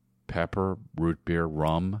 pepper, root beer,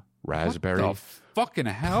 rum, raspberry, What the fucking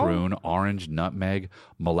hell? prune, orange, nutmeg,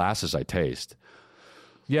 molasses I taste.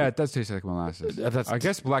 Yeah, it does taste like molasses. That's- I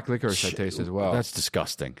guess black licorice I taste as well. That's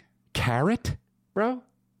disgusting. Carrot? Bro?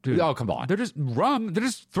 Dude, oh, come on. They're just rum. They're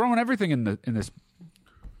just throwing everything in this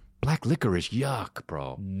Black licorice, yuck,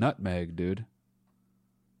 bro. nutmeg, dude.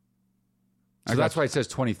 So that's why it says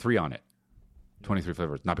 23 on it. 23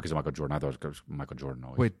 flavors. Not because of Michael Jordan. I thought it was because Michael Jordan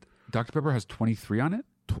always. Wait, Dr. Pepper has 23 on it?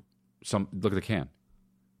 Look at the can.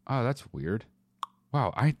 Oh, that's weird.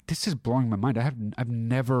 Wow, this is blowing my mind. I've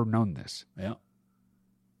never known this. Yeah.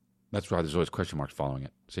 That's why there's always question marks following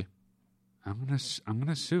it. See? I'm gonna sue. I'm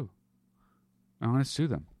gonna sue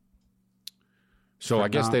them. So I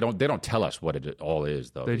guess they don't tell us what it all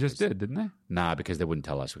is, though. They just did, didn't they? Nah, because they wouldn't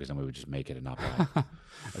tell us, because then we would just make it and not buy it.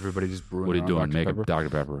 Everybody just brewing. What are you doing? Make a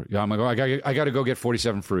Dr. Pepper. Yeah, I'm gonna go. I got to go get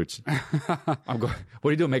 47 fruits. I'm going. What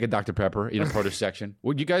are you doing? Make a Dr. Pepper in a produce section.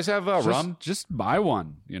 Would you guys have rum? Just buy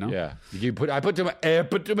one. You know. Yeah. I put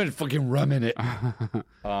too much fucking rum in it.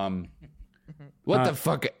 What the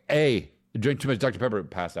fuck? Hey, you drink too much Dr. Pepper,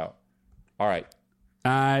 pass out. All right.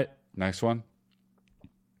 Next one.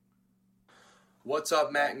 What's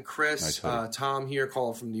up, Matt and Chris? Nice Tom here,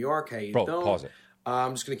 calling from New York. How you Bro, doing? pause it.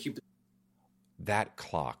 I'm just gonna keep. That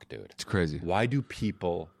clock, dude. It's crazy. Why do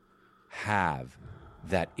people have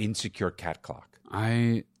that insecure cat clock?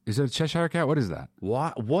 Is it a Cheshire cat? What is that?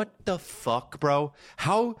 What the fuck, bro?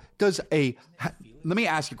 How does let me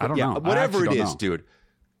ask you. I don't know. Whatever it is, know. dude.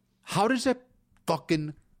 How does a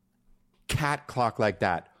fucking cat clock like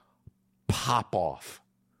that pop off?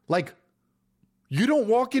 Like, you don't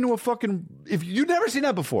walk into if you've never seen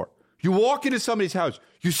that before, you walk into somebody's house,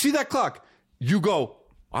 you see that clock, you go,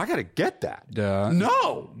 I gotta get that.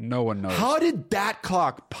 No one knows. How did that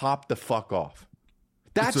clock pop the fuck off?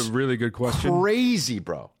 That's a really good question. Crazy,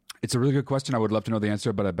 bro. It's a really good question. I would love to know the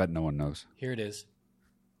answer, but I bet no one knows. Here it is.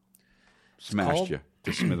 Smashed you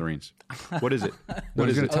to smithereens. What is it? What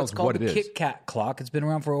is it? Tell It's us called what the it is. Kit Kat clock. It's been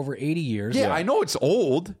around for over 80 years. Yeah, I know it's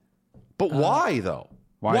old, but why though?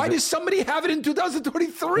 Why is it- does somebody have it in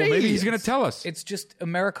 2023? Well, maybe he's going to tell us. It's just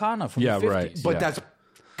Americana from Yeah, the 50s. right. But Yeah. that's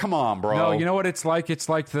come on, bro. No, you know what it's like? It's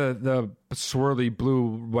like the swirly blue,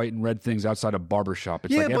 white, and red things outside a barbershop.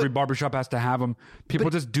 It's Yeah, like every but- barbershop has to have them. People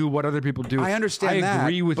just do what other people do. I understand that. I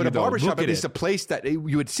agree with but you, a though. barbershop Look at at least it. a place that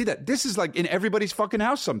you would see that. This is like in everybody's fucking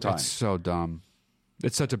house sometimes. It's so dumb.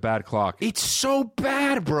 It's such a bad clock. It's so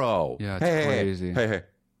bad, bro. Yeah, it's Hey, crazy. Hey.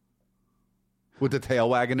 With the tail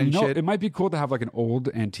wagging and You know, shit. it might be cool to have like an old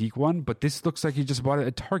antique one, but this looks like you just bought it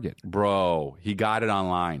at Target. Bro, he got it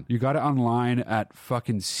online. You got it online at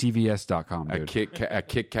fucking CVS.com, dude. At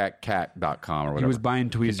KitKatCat.com or whatever. He was buying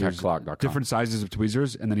tweezers, KitKatClock.com. different sizes of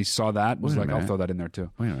tweezers, and then he saw that and was Wait a like, I'll minute. throw that in there too.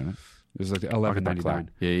 Wait a minute. It was like Look at that clock.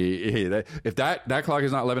 $11.99. Yeah. If that clock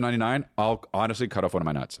is not $11.99, I'll honestly cut off one of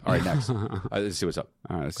my nuts. All right, next. Let's see what's up.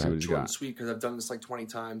 All right, let's see what he's Short and got. sweet, because I've done this like 20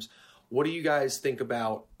 times. What do you guys think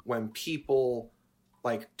about when people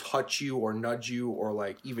like touch you or nudge you or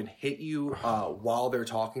like even hit you while they're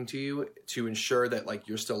talking to you to ensure that like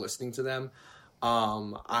you're still listening to them?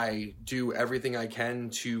 I do everything I can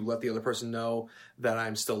to let the other person know that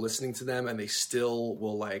I'm still listening to them, and they still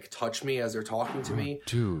will like touch me as they're talking to me.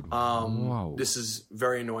 Dude, whoa. This is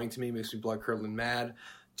very annoying to me, makes me blood curdling mad.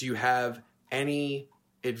 Do you have any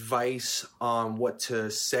advice on what to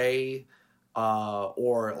say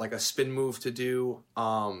or like a spin move to do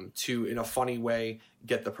to, in a funny way,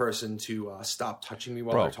 get the person to stop touching me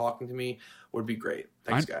while Bro. they're talking to me? Would be great.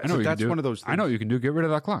 Thanks, guys. I know what you that's can do. one of those I know what you can do. Get rid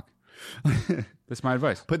of that clock. That's my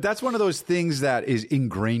advice. But that's one of those things that is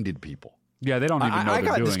ingrained in people. Yeah, they don't even know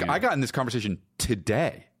they're doing it. I got in this conversation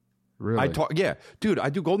today. Really? Yeah, dude, I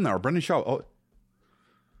do Golden Hour. Brendan Shaw. Oh.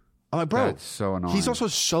 I'm like, bro, That's so annoying. he's also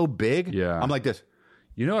so big. Yeah. I'm like this.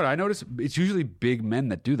 You know what I notice? It's usually big men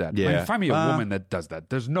that do that. Yeah. Like, find me a woman that does that.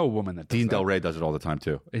 There's no woman that does Dean that. Del Rey does it all the time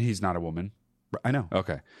too. And he's not a woman. I know.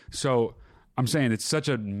 Okay. So I'm saying it's such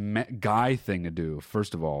a guy thing to do,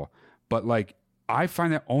 first of all. But like, I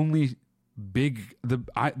find that only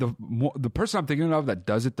the person I'm thinking of that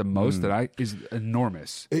does it the most is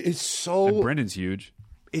enormous. It's so And Brendan's huge.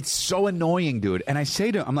 It's so annoying, dude. And I say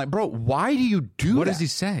to him, I'm like, bro, why do you do What that? does he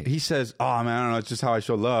say? He says, oh, man, I don't know. It's just how I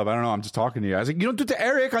show love. I don't know. I'm just talking to you. I was like, you don't do it to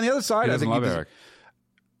Eric on the other side. He I was doesn't like, love Eric.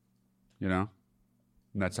 You know?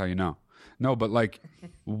 And that's how you know. No, but like,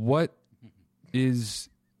 what is...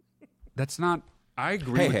 That's not... I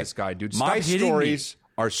agree with this guy, dude. Stop My hitting stories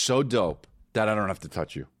are so dope that I don't have to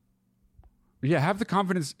touch you. me. Yeah, have the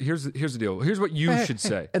confidence. Here's the deal. Here's what you should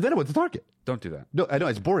say. And then I went to Target. Don't do that. No, I know.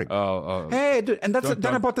 It's boring. Oh. Hey, dude. And then I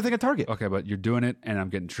don't- bought the thing at Target. Okay, but you're doing it, and I'm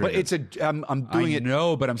getting triggered. But it's I'm doing I it.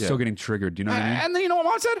 know, but I'm Yeah. still getting triggered. Do you know what I mean? And then you know what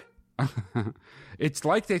Mom said? It's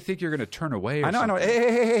like they think you're going to turn away. Or I know. something.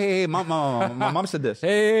 Hey. My mom said this.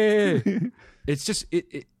 Hey, it's just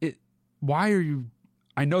it. Why are you?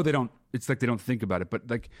 I know they don't. It's like they don't think about it, but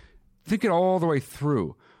like think it all the way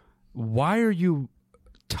through. Why are you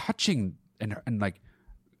touching and like?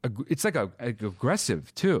 It's like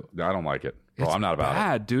aggressive too. I don't like it. Bro, It's I'm not about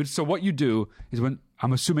bad, dude. So what you do is when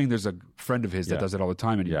I'm assuming there's a friend of his that Yeah. does it all the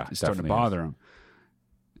time, and Yeah, it's starting to definitely bother him.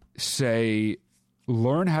 Say,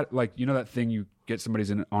 learn how. Like you know that thing you get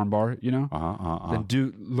somebody's in an armbar, you know,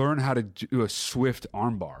 then learn how to do a swift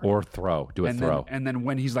armbar or throw. Do a throw, and then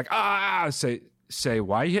when he's like, say,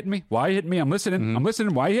 why you hitting me? Why you hitting me? I'm listening. I'm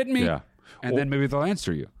listening. Why you hitting me? Yeah, and then maybe they'll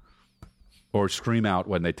answer you, or scream out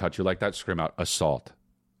when they touch you like that. Scream out assault.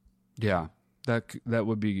 Yeah, that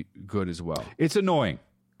would be good as well. It's annoying.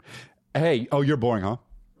 Hey, you're boring, huh?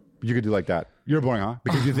 You could do like that. You're boring, huh?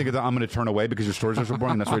 Because you think that I'm going to turn away because your stories are so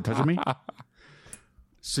boring and that's why you're touching me?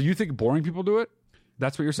 So you think boring people do it?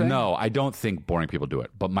 That's what you're saying? No, I don't think boring people do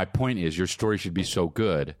it. But my point is your story should be so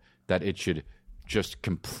good that it should just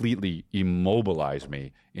completely immobilize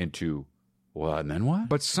me into, what, and then what?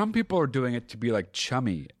 But some people are doing it to be like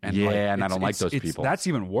chummy. And and I don't like those people. That's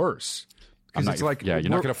even worse. Because it's like, you're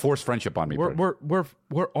not going to force friendship on me. We're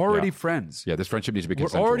already friends. Yeah, this friendship needs to be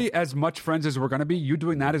consensual. We're already as much friends as we're going to be. You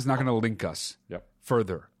doing that is not going to link us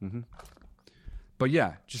further. But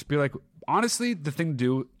yeah, just be like, honestly, the thing to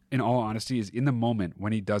do, in all honesty, is in the moment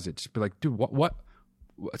when he does it, just be like, dude, what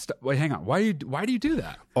wait, hang on. Why do you do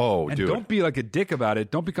that? Oh, and dude. Don't be like a dick about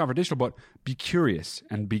it. Don't be confrontational, but be curious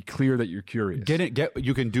and be clear that you're curious.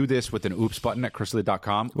 You can do this with an oops button at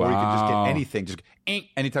chrisley.com, or you can just get anything. Just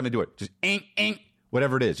anytime they do it. Just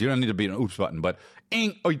whatever it is. You don't need to be an oops button, but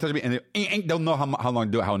you touch me, and they'll know how long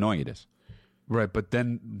to do it, how annoying it is. Right, but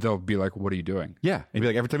then they'll be like, what are you doing? Yeah. And be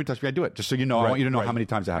like, every time you touch me, I do it. Just so you know. I want you to know how many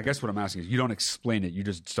times it happens. I guess what I'm asking is you don't explain it. You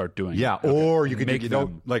just start doing it. Yeah, or you can make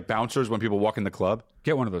them like bouncers when people walk in the club.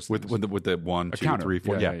 Get one of those with the 1, 2, 3,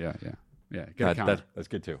 4. Yeah. Get a counter. That's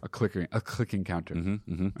good too. A clicking counter.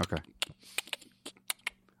 Okay.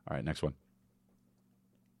 All right, next one.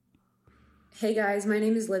 Hey guys, my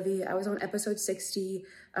name is Livy. I was on episode 60,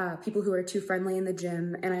 People Who Are Too Friendly in the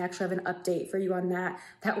Gym, and I actually have an update for you on that.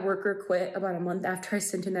 That worker quit about a month after I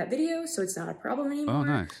sent in that video, so it's not a problem anymore. Oh,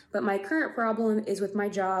 nice. But my current problem is with my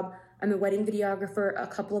job. I'm a wedding videographer. A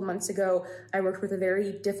couple of months ago, I worked with a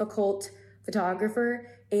very difficult photographer,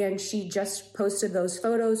 and she just posted those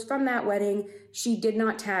photos from that wedding. She did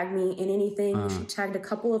not tag me in anything. She tagged a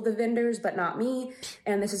couple of the vendors, but not me,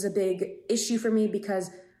 and this is a big issue for me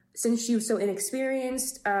because since she was so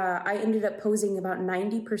inexperienced, I ended up posing about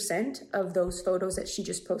 90% of those photos that she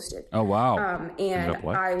just posted. Oh, wow. And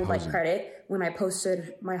I would like credit when I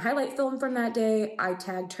posted my highlight film from that day, I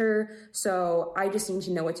tagged her. So I just need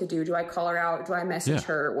to know what to do. Do I call her out? Do I message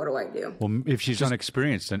her? What do I do? Well, if she's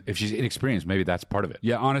inexperienced, maybe that's part of it.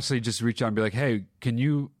 Yeah, honestly, just reach out and be like, hey, can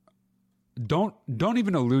you... Don't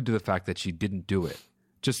even allude to the fact that she didn't do it.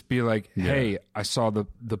 Just be like, hey, I saw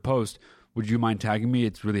the post. Would you mind tagging me?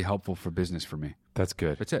 It's really helpful for business for me. That's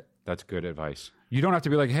good. That's it. That's good advice. You don't have to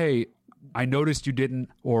be like, hey, I noticed you didn't,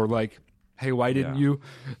 or like, hey, why didn't you?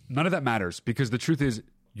 None of that matters because the truth is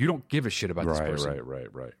you don't give a shit about this person.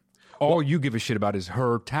 Right. All you give a shit about is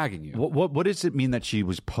her tagging you. What does it mean that she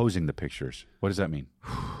was posing the pictures? What does that mean?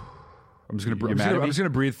 I'm just gonna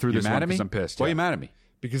breathe through this one because I'm pissed. Why are you mad at me?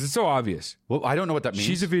 Because it's so obvious. Well, I don't know what that means.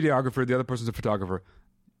 She's a videographer. The other person's a photographer.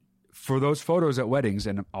 For those photos at weddings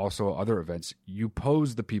and also other events, you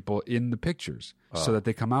pose the people in the pictures so that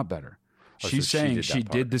they come out better. She's saying she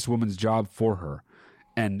did this woman's job for her.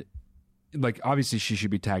 And like, obviously she should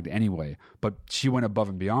be tagged anyway, but she went above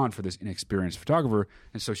and beyond for this inexperienced photographer.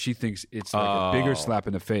 And so she thinks it's like a bigger slap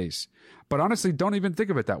in the face. But honestly, don't even think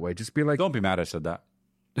of it that way. Just be like, don't be mad I said that.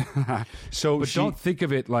 Don't think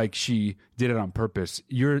of it like she did it on purpose.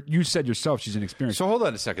 You said yourself she's inexperienced. So hold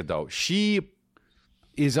on a second though. She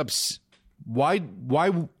is why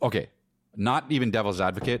okay, not even devil's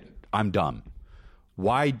advocate, I'm dumb.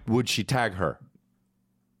 Why would she tag her?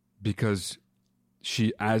 Because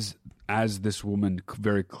she, as this woman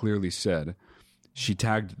very clearly said, she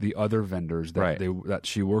tagged the other vendors that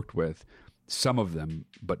she worked with, some of them,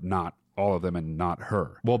 but not all of them, and not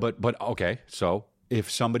her. Well, but okay, so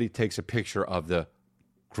if somebody takes a picture of the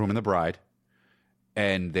groom and the bride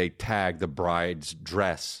and they tag the bride's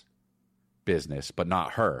dress business, but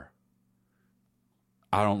not her,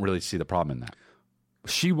 I don't really see the problem in that.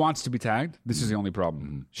 She wants to be tagged. This is the only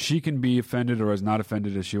problem. She can be offended or as not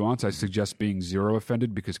offended as she wants. I suggest being zero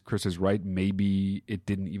offended because Chris is right. Maybe it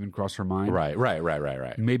didn't even cross her mind.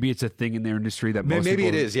 Right. Maybe it's a thing in their industry that most maybe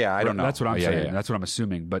people, it is. Yeah, I don't know. That's what I'm saying. Yeah. That's what I'm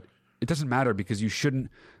assuming. But it doesn't matter because you shouldn't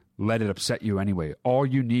let it upset you anyway. All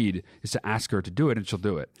you need is to ask her to do it and she'll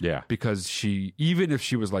do it. Yeah. Because even if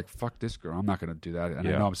she was like, fuck this girl, I'm not going to do that. And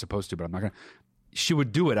I know I'm supposed to, but I'm not going to. She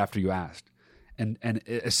would do it after you asked. And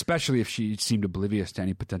especially if she seemed oblivious to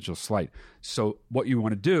any potential slight. So what you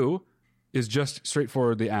want to do is just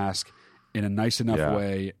straightforwardly ask in a nice enough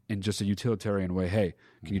way, in just a utilitarian way, hey,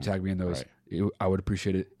 can you tag me in those? Right. I would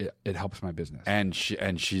appreciate it. It helps my business. And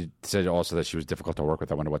she said also that she was difficult to work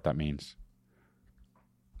with. I wonder what that means.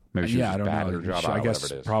 Maybe she was yeah, just I don't bad know. at her job. I guess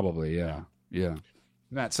whatever it is. probably, yeah.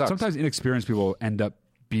 That sucks. Sometimes inexperienced people end up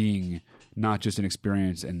being not just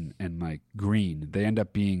inexperienced and like green. They end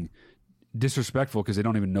up being disrespectful because they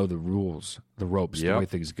don't even know the rules, the ropes, the way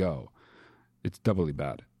things go. It's doubly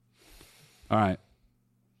bad. All right.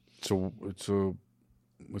 It's a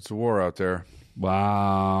war out there.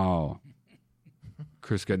 Wow.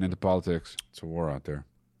 Chris getting into politics. It's a war out there.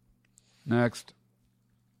 Next.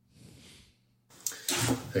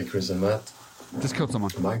 Hey, Chris and Matt. Just killed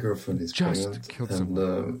someone. My girlfriend is Just pregnant, killed and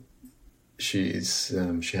someone. she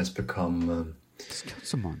has become Just killed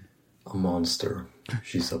someone. a monster.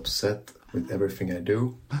 She's upset with everything I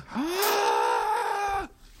do,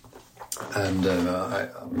 and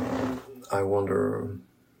I wonder,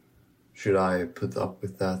 should I put up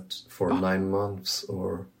with that for 9 months,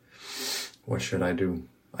 or what should I do?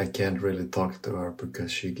 I can't really talk to her because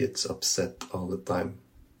she gets upset all the time.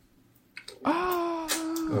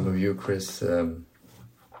 I know you, Chris, have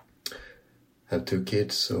 2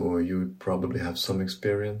 kids, so you probably have some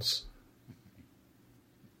experience.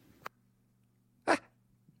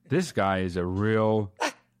 This guy is a real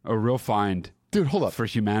find, dude. Hold up for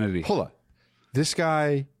humanity. Hold up. This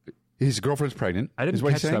guy, his girlfriend's pregnant. I didn't is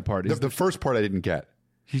what he's catch saying? that part. The first part I didn't get.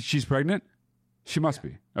 She's pregnant? She must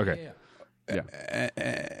be. Okay. Yeah.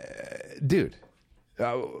 Dude.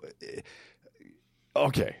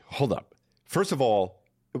 Okay, hold up. First of all,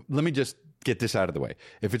 let me just get this out of the way.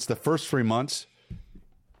 If it's the first 3 months,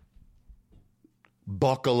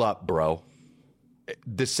 buckle up, bro.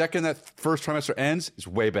 The second that first trimester ends is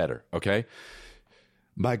way better, okay?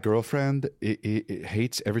 My girlfriend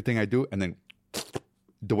hates everything I do, and then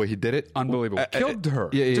the way he did it. Unbelievable. Killed her.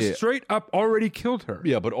 Yeah. Just straight up already killed her.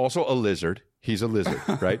 Yeah, but also a lizard. He's a lizard,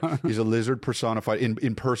 right? He's a lizard personified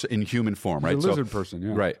in person, in human form, right? He's a lizard person,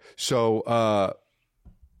 yeah. Right. So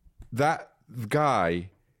that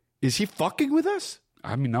guy, is he fucking with us?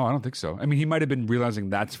 I mean, no, I don't think so. I mean, he might have been realizing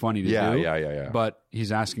that's funny to do. Yeah. But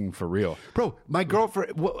he's asking for real. Bro, my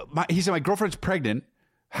girlfriend, he said my girlfriend's pregnant.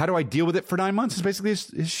 How do I deal with it for 9 months? Is basically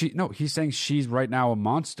he's saying she's right now a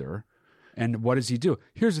monster. And what does he do?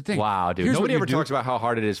 Here's the thing. Wow, dude. Nobody ever talks about how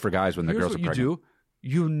hard it is for guys when the girls are pregnant. You do.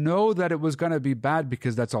 You know that it was going to be bad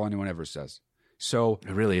because that's all anyone ever says. So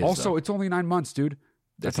it really is. Also, it's only 9 months, dude.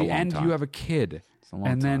 That's At a the long end, time. you have a kid.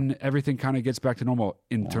 And then everything kind of gets back to normal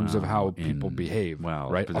in terms of how people behave. Well,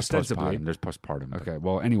 right? There's Ostensibly. There's postpartum. Okay.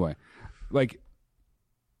 Well, anyway, like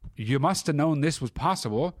you must have known this was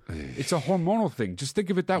possible. It's a hormonal thing. Just think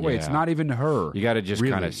of it that way. It's not even her. You got to just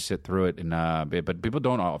really. kind of sit through it, and but people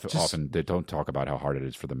don't often they don't talk about how hard it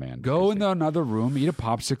is for the man. Go in another room, eat a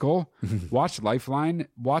popsicle, watch Lifeline,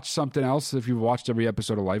 watch something else if you've watched every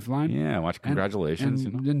episode of Lifeline. Yeah, watch Congratulations.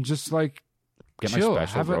 And just like get chill, my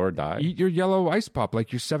special or die. Eat your yellow ice pop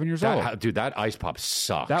like you're 7 years old. Dude, that ice pop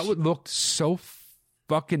sucks. That would look so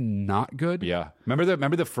fucking not good. Yeah.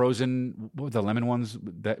 Remember the frozen, the lemon ones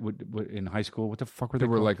that would in high school? What the fuck were they? They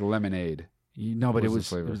were called? like lemonade. No, but it was was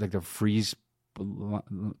the flavor? like the freeze. What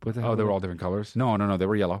the hell? Oh, they were all different colors? No, they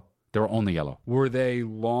were yellow. They were only yellow. Were they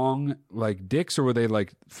long like dicks or were they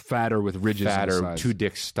like fatter with ridges? Fatter, 2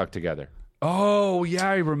 dicks stuck together. Oh, yeah,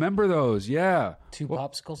 I remember those. Yeah. 2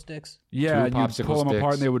 popsicle sticks? Yeah, Two you'd popsicle pull them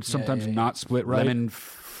apart sticks. and they would sometimes not split right. Lemon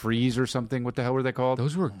freeze or something. What the hell were they called?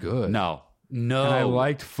 Those were good. No. And I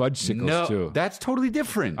liked fudgesicles too. That's totally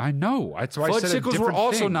different. I know. That's why I said a Fudgesicles were different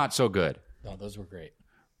also thing. not so good. No, those were great.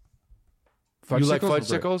 You like Fudgesicles were great.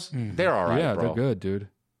 fudgesicles? They're all right, Yeah, bro. they're good, dude.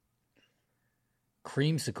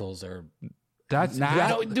 Creamsicles are...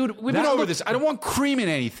 No, dude, we've been over this. I don't want cream in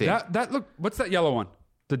anything. That look. What's that yellow one?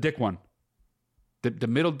 The dick one. The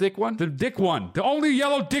middle dick one? The dick one. The only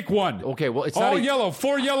yellow dick one. Okay, well, it's all not yellow.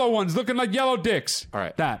 4 yellow ones looking like yellow dicks. All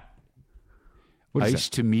right. That. What is Ice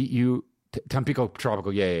to meet you. Tampico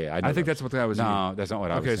Tropical. Yeah. I think that's what that was eating. No, that's not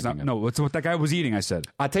what I was it's thinking not. of. No, it's what that guy was eating, I said.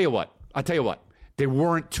 I'll tell you what. There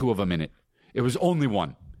weren't 2 of them in it. It was only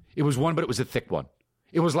one. It was one, but it was a thick one.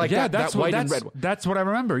 It was like that white and red one. That's what I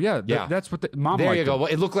remember. Yeah. That's what mom there liked. you go. Him.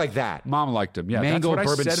 Well, it looked like that. Mom liked him. Yeah. Mango, that's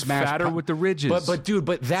what bourbon, I said. smash Fatter with the ridges.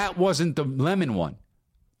 But that wasn't the lemon one.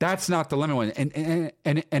 That's not the lemon one.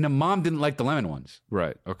 And a mom didn't like the lemon ones.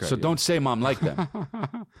 Right. Okay. So don't say mom liked them.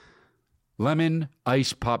 Lemon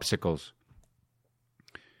ice popsicles.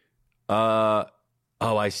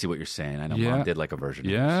 Oh, I see what you're saying. I know mom did like a version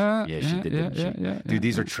of this. Yeah, she did, didn't she? Yeah. Dude,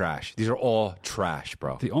 these are trash. These are all trash,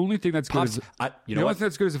 bro. The only thing that's good is you know the only what? thing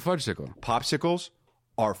that's good is a fudgesicle. Popsicles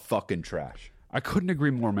are fucking trash. I couldn't agree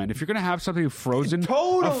more, man. If you're gonna have something frozen,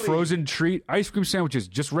 a frozen treat, ice cream sandwiches,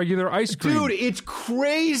 just regular ice cream. Dude, it's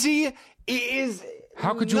crazy. It is.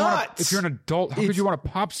 How could you if you're an adult, how could you want a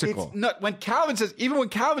popsicle? It's not, when Calvin says, even when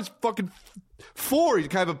Calvin's fucking 4, he's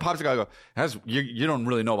kind of a popsicle. I go, you don't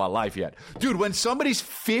really know about life yet. Dude, when somebody's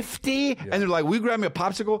 50 and they're like, will you grab me a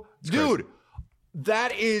popsicle? Dude,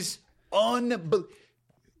 that is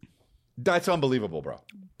that's unbelievable, bro.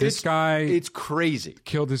 This guy, it's crazy.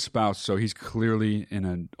 Killed his spouse, so he's clearly in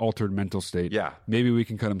an altered mental state. Yeah. Maybe we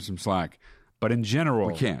can cut him some slack. But in general,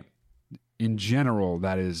 We can't. In general,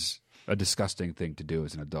 that is a disgusting thing to do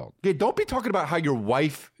as an adult. Yeah, don't be talking about how your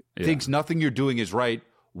wife thinks nothing you're doing is right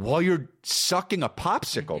while you're sucking a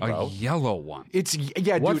popsicle, bro. A yellow one.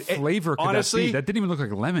 What What flavor could honestly, that be? That didn't even look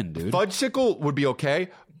like lemon, dude. Fudgesicle would be okay.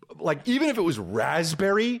 Like, even if it was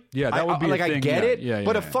raspberry, that would be like, a thing. I get it. Yeah,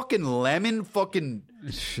 but a fucking lemon fucking...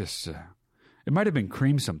 It's just... it might have been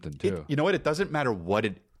cream something, too. You know what? It doesn't matter what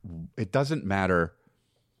it doesn't matter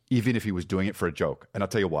even if he was doing it for a joke. And I'll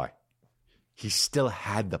tell you why. He still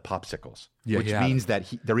had the popsicles, which means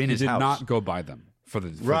that they're in his house. He did not go buy them for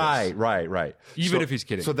this. Right. Even if he's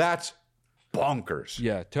kidding. So that's bonkers.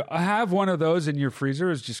 Yeah, to have one of those in your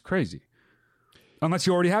freezer is just crazy. Unless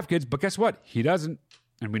you already have kids. But guess what? He doesn't.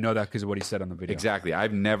 And we know that because of what he said on the video. Exactly. I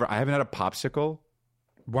haven't had a popsicle.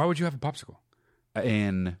 Why would you have a popsicle?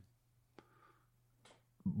 And,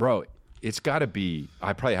 bro, it's got to be...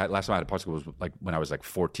 I probably had... Last time I had a popsicle was like when I was like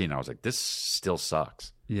 14. I was like, this still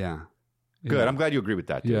sucks. Yeah. Good. Yeah. I'm glad you agree with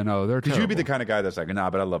that, dude. Yeah, no, they're terrible. Because you'd be the kind of guy that's like,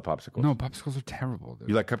 nah, but I love popsicles. No, popsicles are terrible, dude.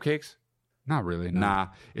 You like cupcakes? Not really, no. Nah.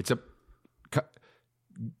 It's a...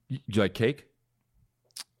 You like cake?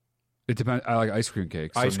 It depends. I like ice cream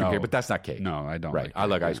cake. Ice cream cake, but that's not cake. No, I don't. Right. Like I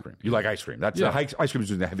like ice cream. You like ice cream. That's ice cream is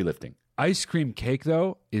doing the heavy lifting. Ice cream cake,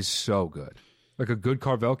 though, is so good. Like a good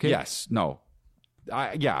Carvel cake? Yes. No.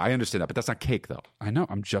 I understand that, but that's not cake, though. I know.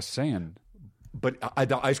 I'm just saying. But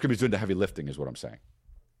the ice cream is doing the heavy lifting, is what I'm saying.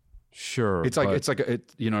 Sure. It's like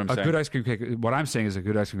you know what I'm saying? A good ice cream cake. What I'm saying is a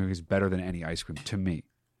good ice cream cake is better than any ice cream to me.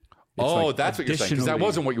 That's what you're saying. Because that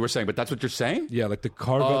wasn't what you were saying, but that's what you're saying? Yeah, like the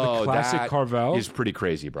Carvel, the classic Carvel is pretty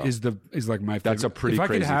crazy, bro. Is like my favorite. That's a pretty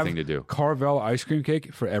crazy thing to do. Carvel ice cream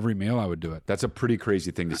cake for every meal, I would do it. That's a pretty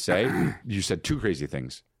crazy thing to say. You said two crazy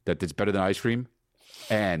things: that it's better than ice cream,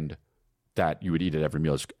 and that you would eat it every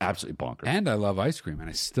meal. It's absolutely bonkers. And I love ice cream, and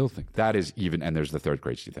I still think that is even. And there's the third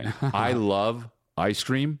crazy thing. I love ice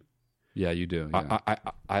cream. Yeah, you do. Yeah.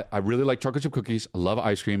 I really like chocolate chip cookies. I love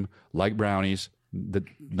ice cream. Like brownies,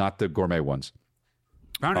 not the gourmet ones.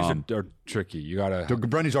 Brownies are tricky. You gotta.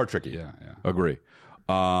 Brownies are tricky. Yeah. Agree.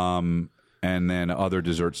 And then other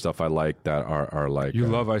dessert stuff I like that are like you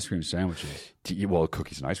love ice cream sandwiches. Well,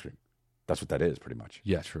 cookies and ice cream. That's what that is, pretty much.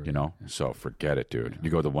 Yeah, true. You know, so forget it, dude. You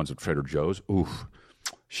go to the ones at Trader Joe's. Oof,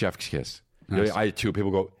 chef's kiss. Nice. I too.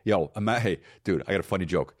 People go, yo, hey, dude, I got a funny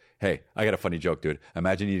joke. Hey, I got a funny joke, dude.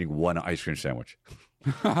 Imagine eating one ice cream sandwich.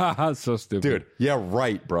 So stupid. Dude, yeah,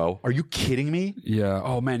 right, bro. Are you kidding me? Yeah.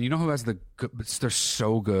 Oh, man. You know who has the good... They're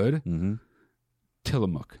so good? Mm-hmm.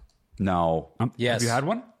 Tillamook. No. Yes. Have you had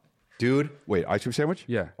one? Dude, wait, ice cream sandwich?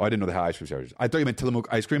 Yeah. Oh, I didn't know they had ice cream sandwiches. I thought you meant Tillamook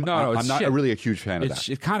ice cream. No, I'm not shit. really a huge fan of that.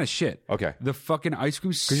 It's kind of shit. Okay. The fucking ice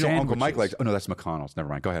cream Because sandwiches. you know Uncle Mike likes... Oh, no, that's McConnell's. Never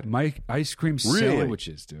mind. Go ahead. Mike ice cream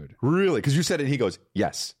sandwiches, dude. Really? Because you said it and he goes,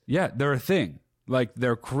 yes. Yeah, they're a thing. Like,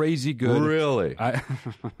 they're crazy good. Really? I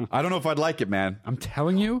don't know if I'd like it, man. I'm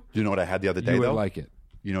telling you. Do you know what I had the other day, You would though? like it.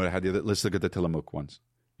 You know what I had the other... Let's look at the Tillamook ones.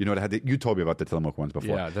 You know what I had... You told me about the Tillamook ones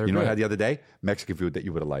before. Yeah, they're You know what I good. had the other day? Mexican food that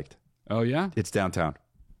you would have liked. Oh, yeah? It's downtown.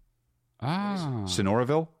 Ah.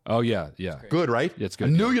 Sonoraville? Oh, yeah. Good, right? Yeah, it's good.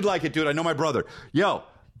 I knew you'd like it, dude. I know my brother. Yo,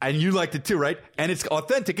 and you liked it too, right? And it's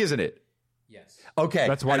authentic, isn't it? Yes. Okay.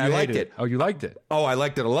 That's why and you I liked hated it. Oh, you liked it. Oh, I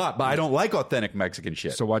liked it a lot, but I don't like authentic Mexican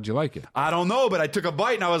shit. So why'd you like it? I don't know, but I took a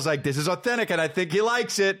bite and I was like, this is authentic, and I think he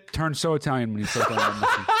likes it. Turned so Italian when you said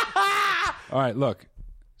that. All right, look.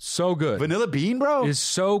 So good. Vanilla bean, bro? Is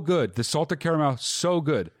so good. The salted caramel, so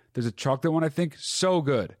good. There's a chocolate one, I think, so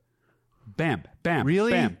good. Bam, bam,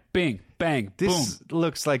 Really? bam, bing, bang, This boom.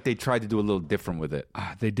 looks like they tried to do a little different with it.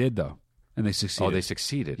 They did, though. And they succeeded. Oh, they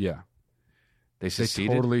succeeded. Yeah. They They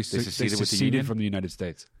succeeded. totally They succeeded with the union? from the United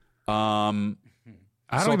States. I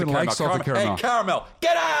I don't even like salted caramel. Hey, caramel,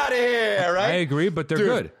 get out of here, right? I agree, but they're Dude,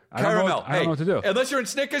 good. I don't Caramel. know what to do. Unless you're in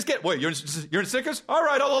Snickers, you're in Snickers? All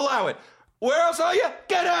right, I'll allow it. Where else are you?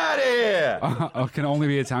 Get out of here. I can only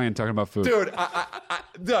be Italian talking about food. Dude,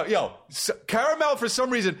 caramel for some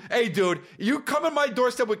reason. Hey, dude, you come in my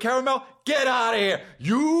doorstep with caramel, get out of here.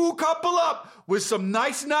 You couple up with some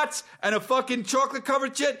nice nuts and a fucking chocolate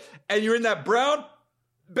covered shit, and you're in that brown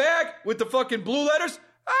bag with the fucking blue letters.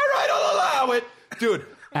 All right, I'll allow it. Dude.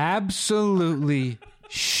 Absolutely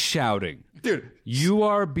shouting. Dude. You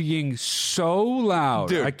are being so loud.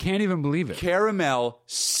 Dude. I can't even believe it. Caramel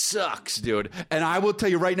sucks, dude. And I will tell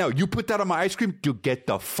you right now, you put that on my ice cream, dude, get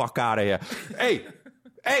the fuck out of here.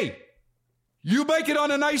 Hey, you make it on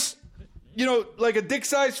a nice, like a dick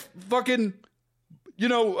size fucking,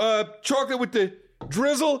 chocolate with the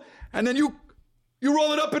drizzle, and then you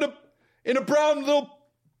roll it up in a brown little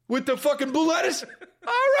with the fucking blue lettuce.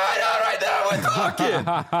 All right, now we're talking.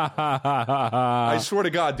 I swear to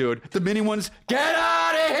God, dude, the mini ones, get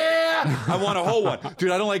out of here. I want a whole one. Dude,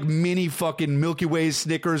 I don't like mini fucking Milky Ways,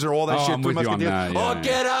 Snickers, or all that shit. I'm with you on that.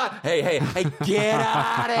 Get out. Hey, get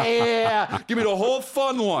out of here. Give me the whole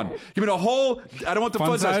fun one. Give me the whole, I don't want the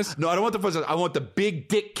fun size. No, I don't want the fun size. I want the big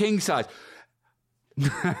dick king size.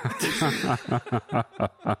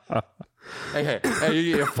 Hey,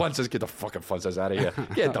 fun size, get the fucking fun size out of here.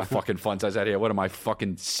 Get the fucking fun size out of here. What am I,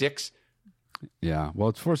 fucking 6? Yeah, well,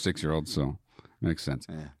 it's for 6-year-olds, so makes sense.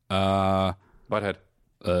 Yeah. Butthead.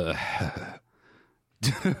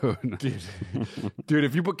 Dude,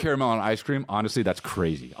 if you put caramel on ice cream, honestly, that's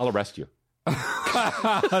crazy. I'll arrest you.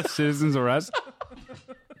 Citizen's arrest?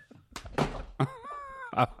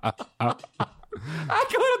 I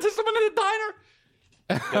go to someone in a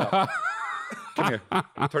diner. Come here.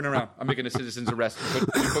 Turn around. I'm making a citizen's arrest.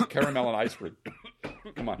 Put caramel on ice cream.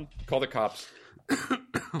 Come on. Call the cops.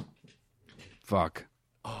 Fuck.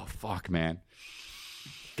 Oh, fuck, man.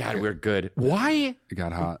 God, we're good. Why? It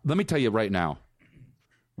got hot. Let me tell you right now.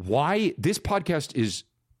 Why this podcast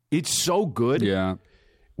it's so good. Yeah.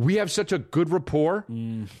 We have such a good rapport.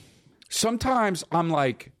 Sometimes I'm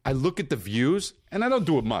like, I look at the views, and I don't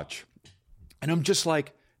do it much. And I'm just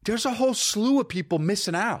like, there's a whole slew of people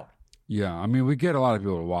missing out. Yeah, I mean, we get a lot of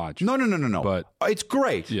people to watch. No. But it's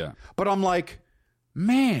great. Yeah. But I'm like,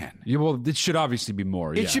 man. Yeah, well, it should obviously be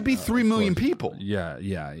more. It should be 3 million people. Yeah.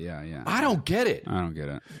 I don't get it. I don't get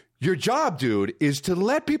it. Your job, dude, is to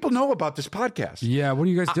let people know about this podcast. Yeah, what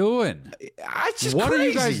are you guys doing? It's just what crazy, are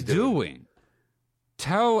you guys doing?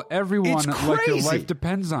 Tell everyone like your life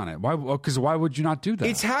depends on it. Why? Because why would you not do that?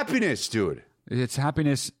 It's happiness, dude. It's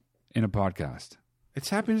happiness in a podcast. It's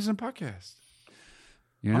happiness in a podcast.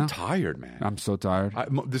 You know? I'm tired, man. I'm so tired.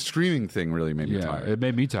 The streaming thing really made me tired. It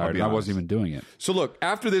made me tired. I wasn't even doing it. So look,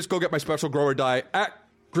 after this, go get my special Grow or Die at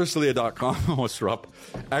chrisdelia.com. Almost threw up.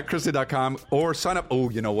 At chrisdelia.com or sign up.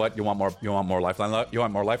 Oh, you know what? You want more Lifeline? You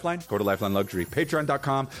want more Lifeline? Go to Lifeline Luxury.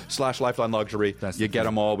 Patreon.com/Lifeline Luxury. You get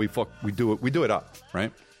them all. We do it up,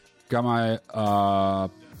 right? Got my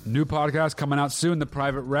new podcast coming out soon, The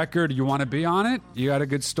Private Record. You want to be on it? You got a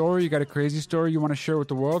good story? You got a crazy story you want to share with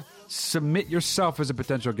the world? Submit yourself as a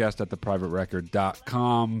potential guest at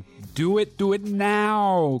theprivaterecord.com. Do it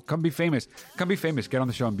now. Come be famous. Get on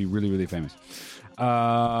the show and be really, really famous.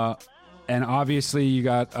 And obviously, you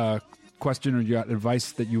got a question or you got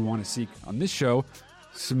advice that you want to seek on this show.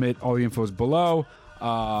 Submit. All the info is below.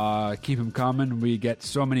 Keep them coming. We get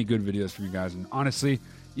so many good videos from you guys. And honestly,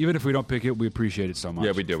 even if we don't pick it, we appreciate it so much.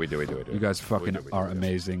 Yeah, we do. You guys fucking are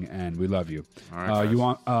amazing, and we love you. All right, you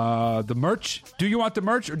want the merch? Do you want the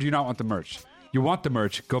merch, or do you not want the merch? You want the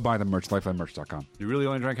merch? Go buy the merch, lifelinemerch.com. You really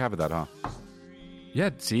only drank half of that, huh?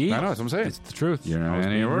 Yeah, see? I know, that's what I'm saying. It's the truth. You're not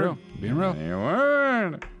being real. Any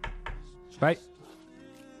word. Bye.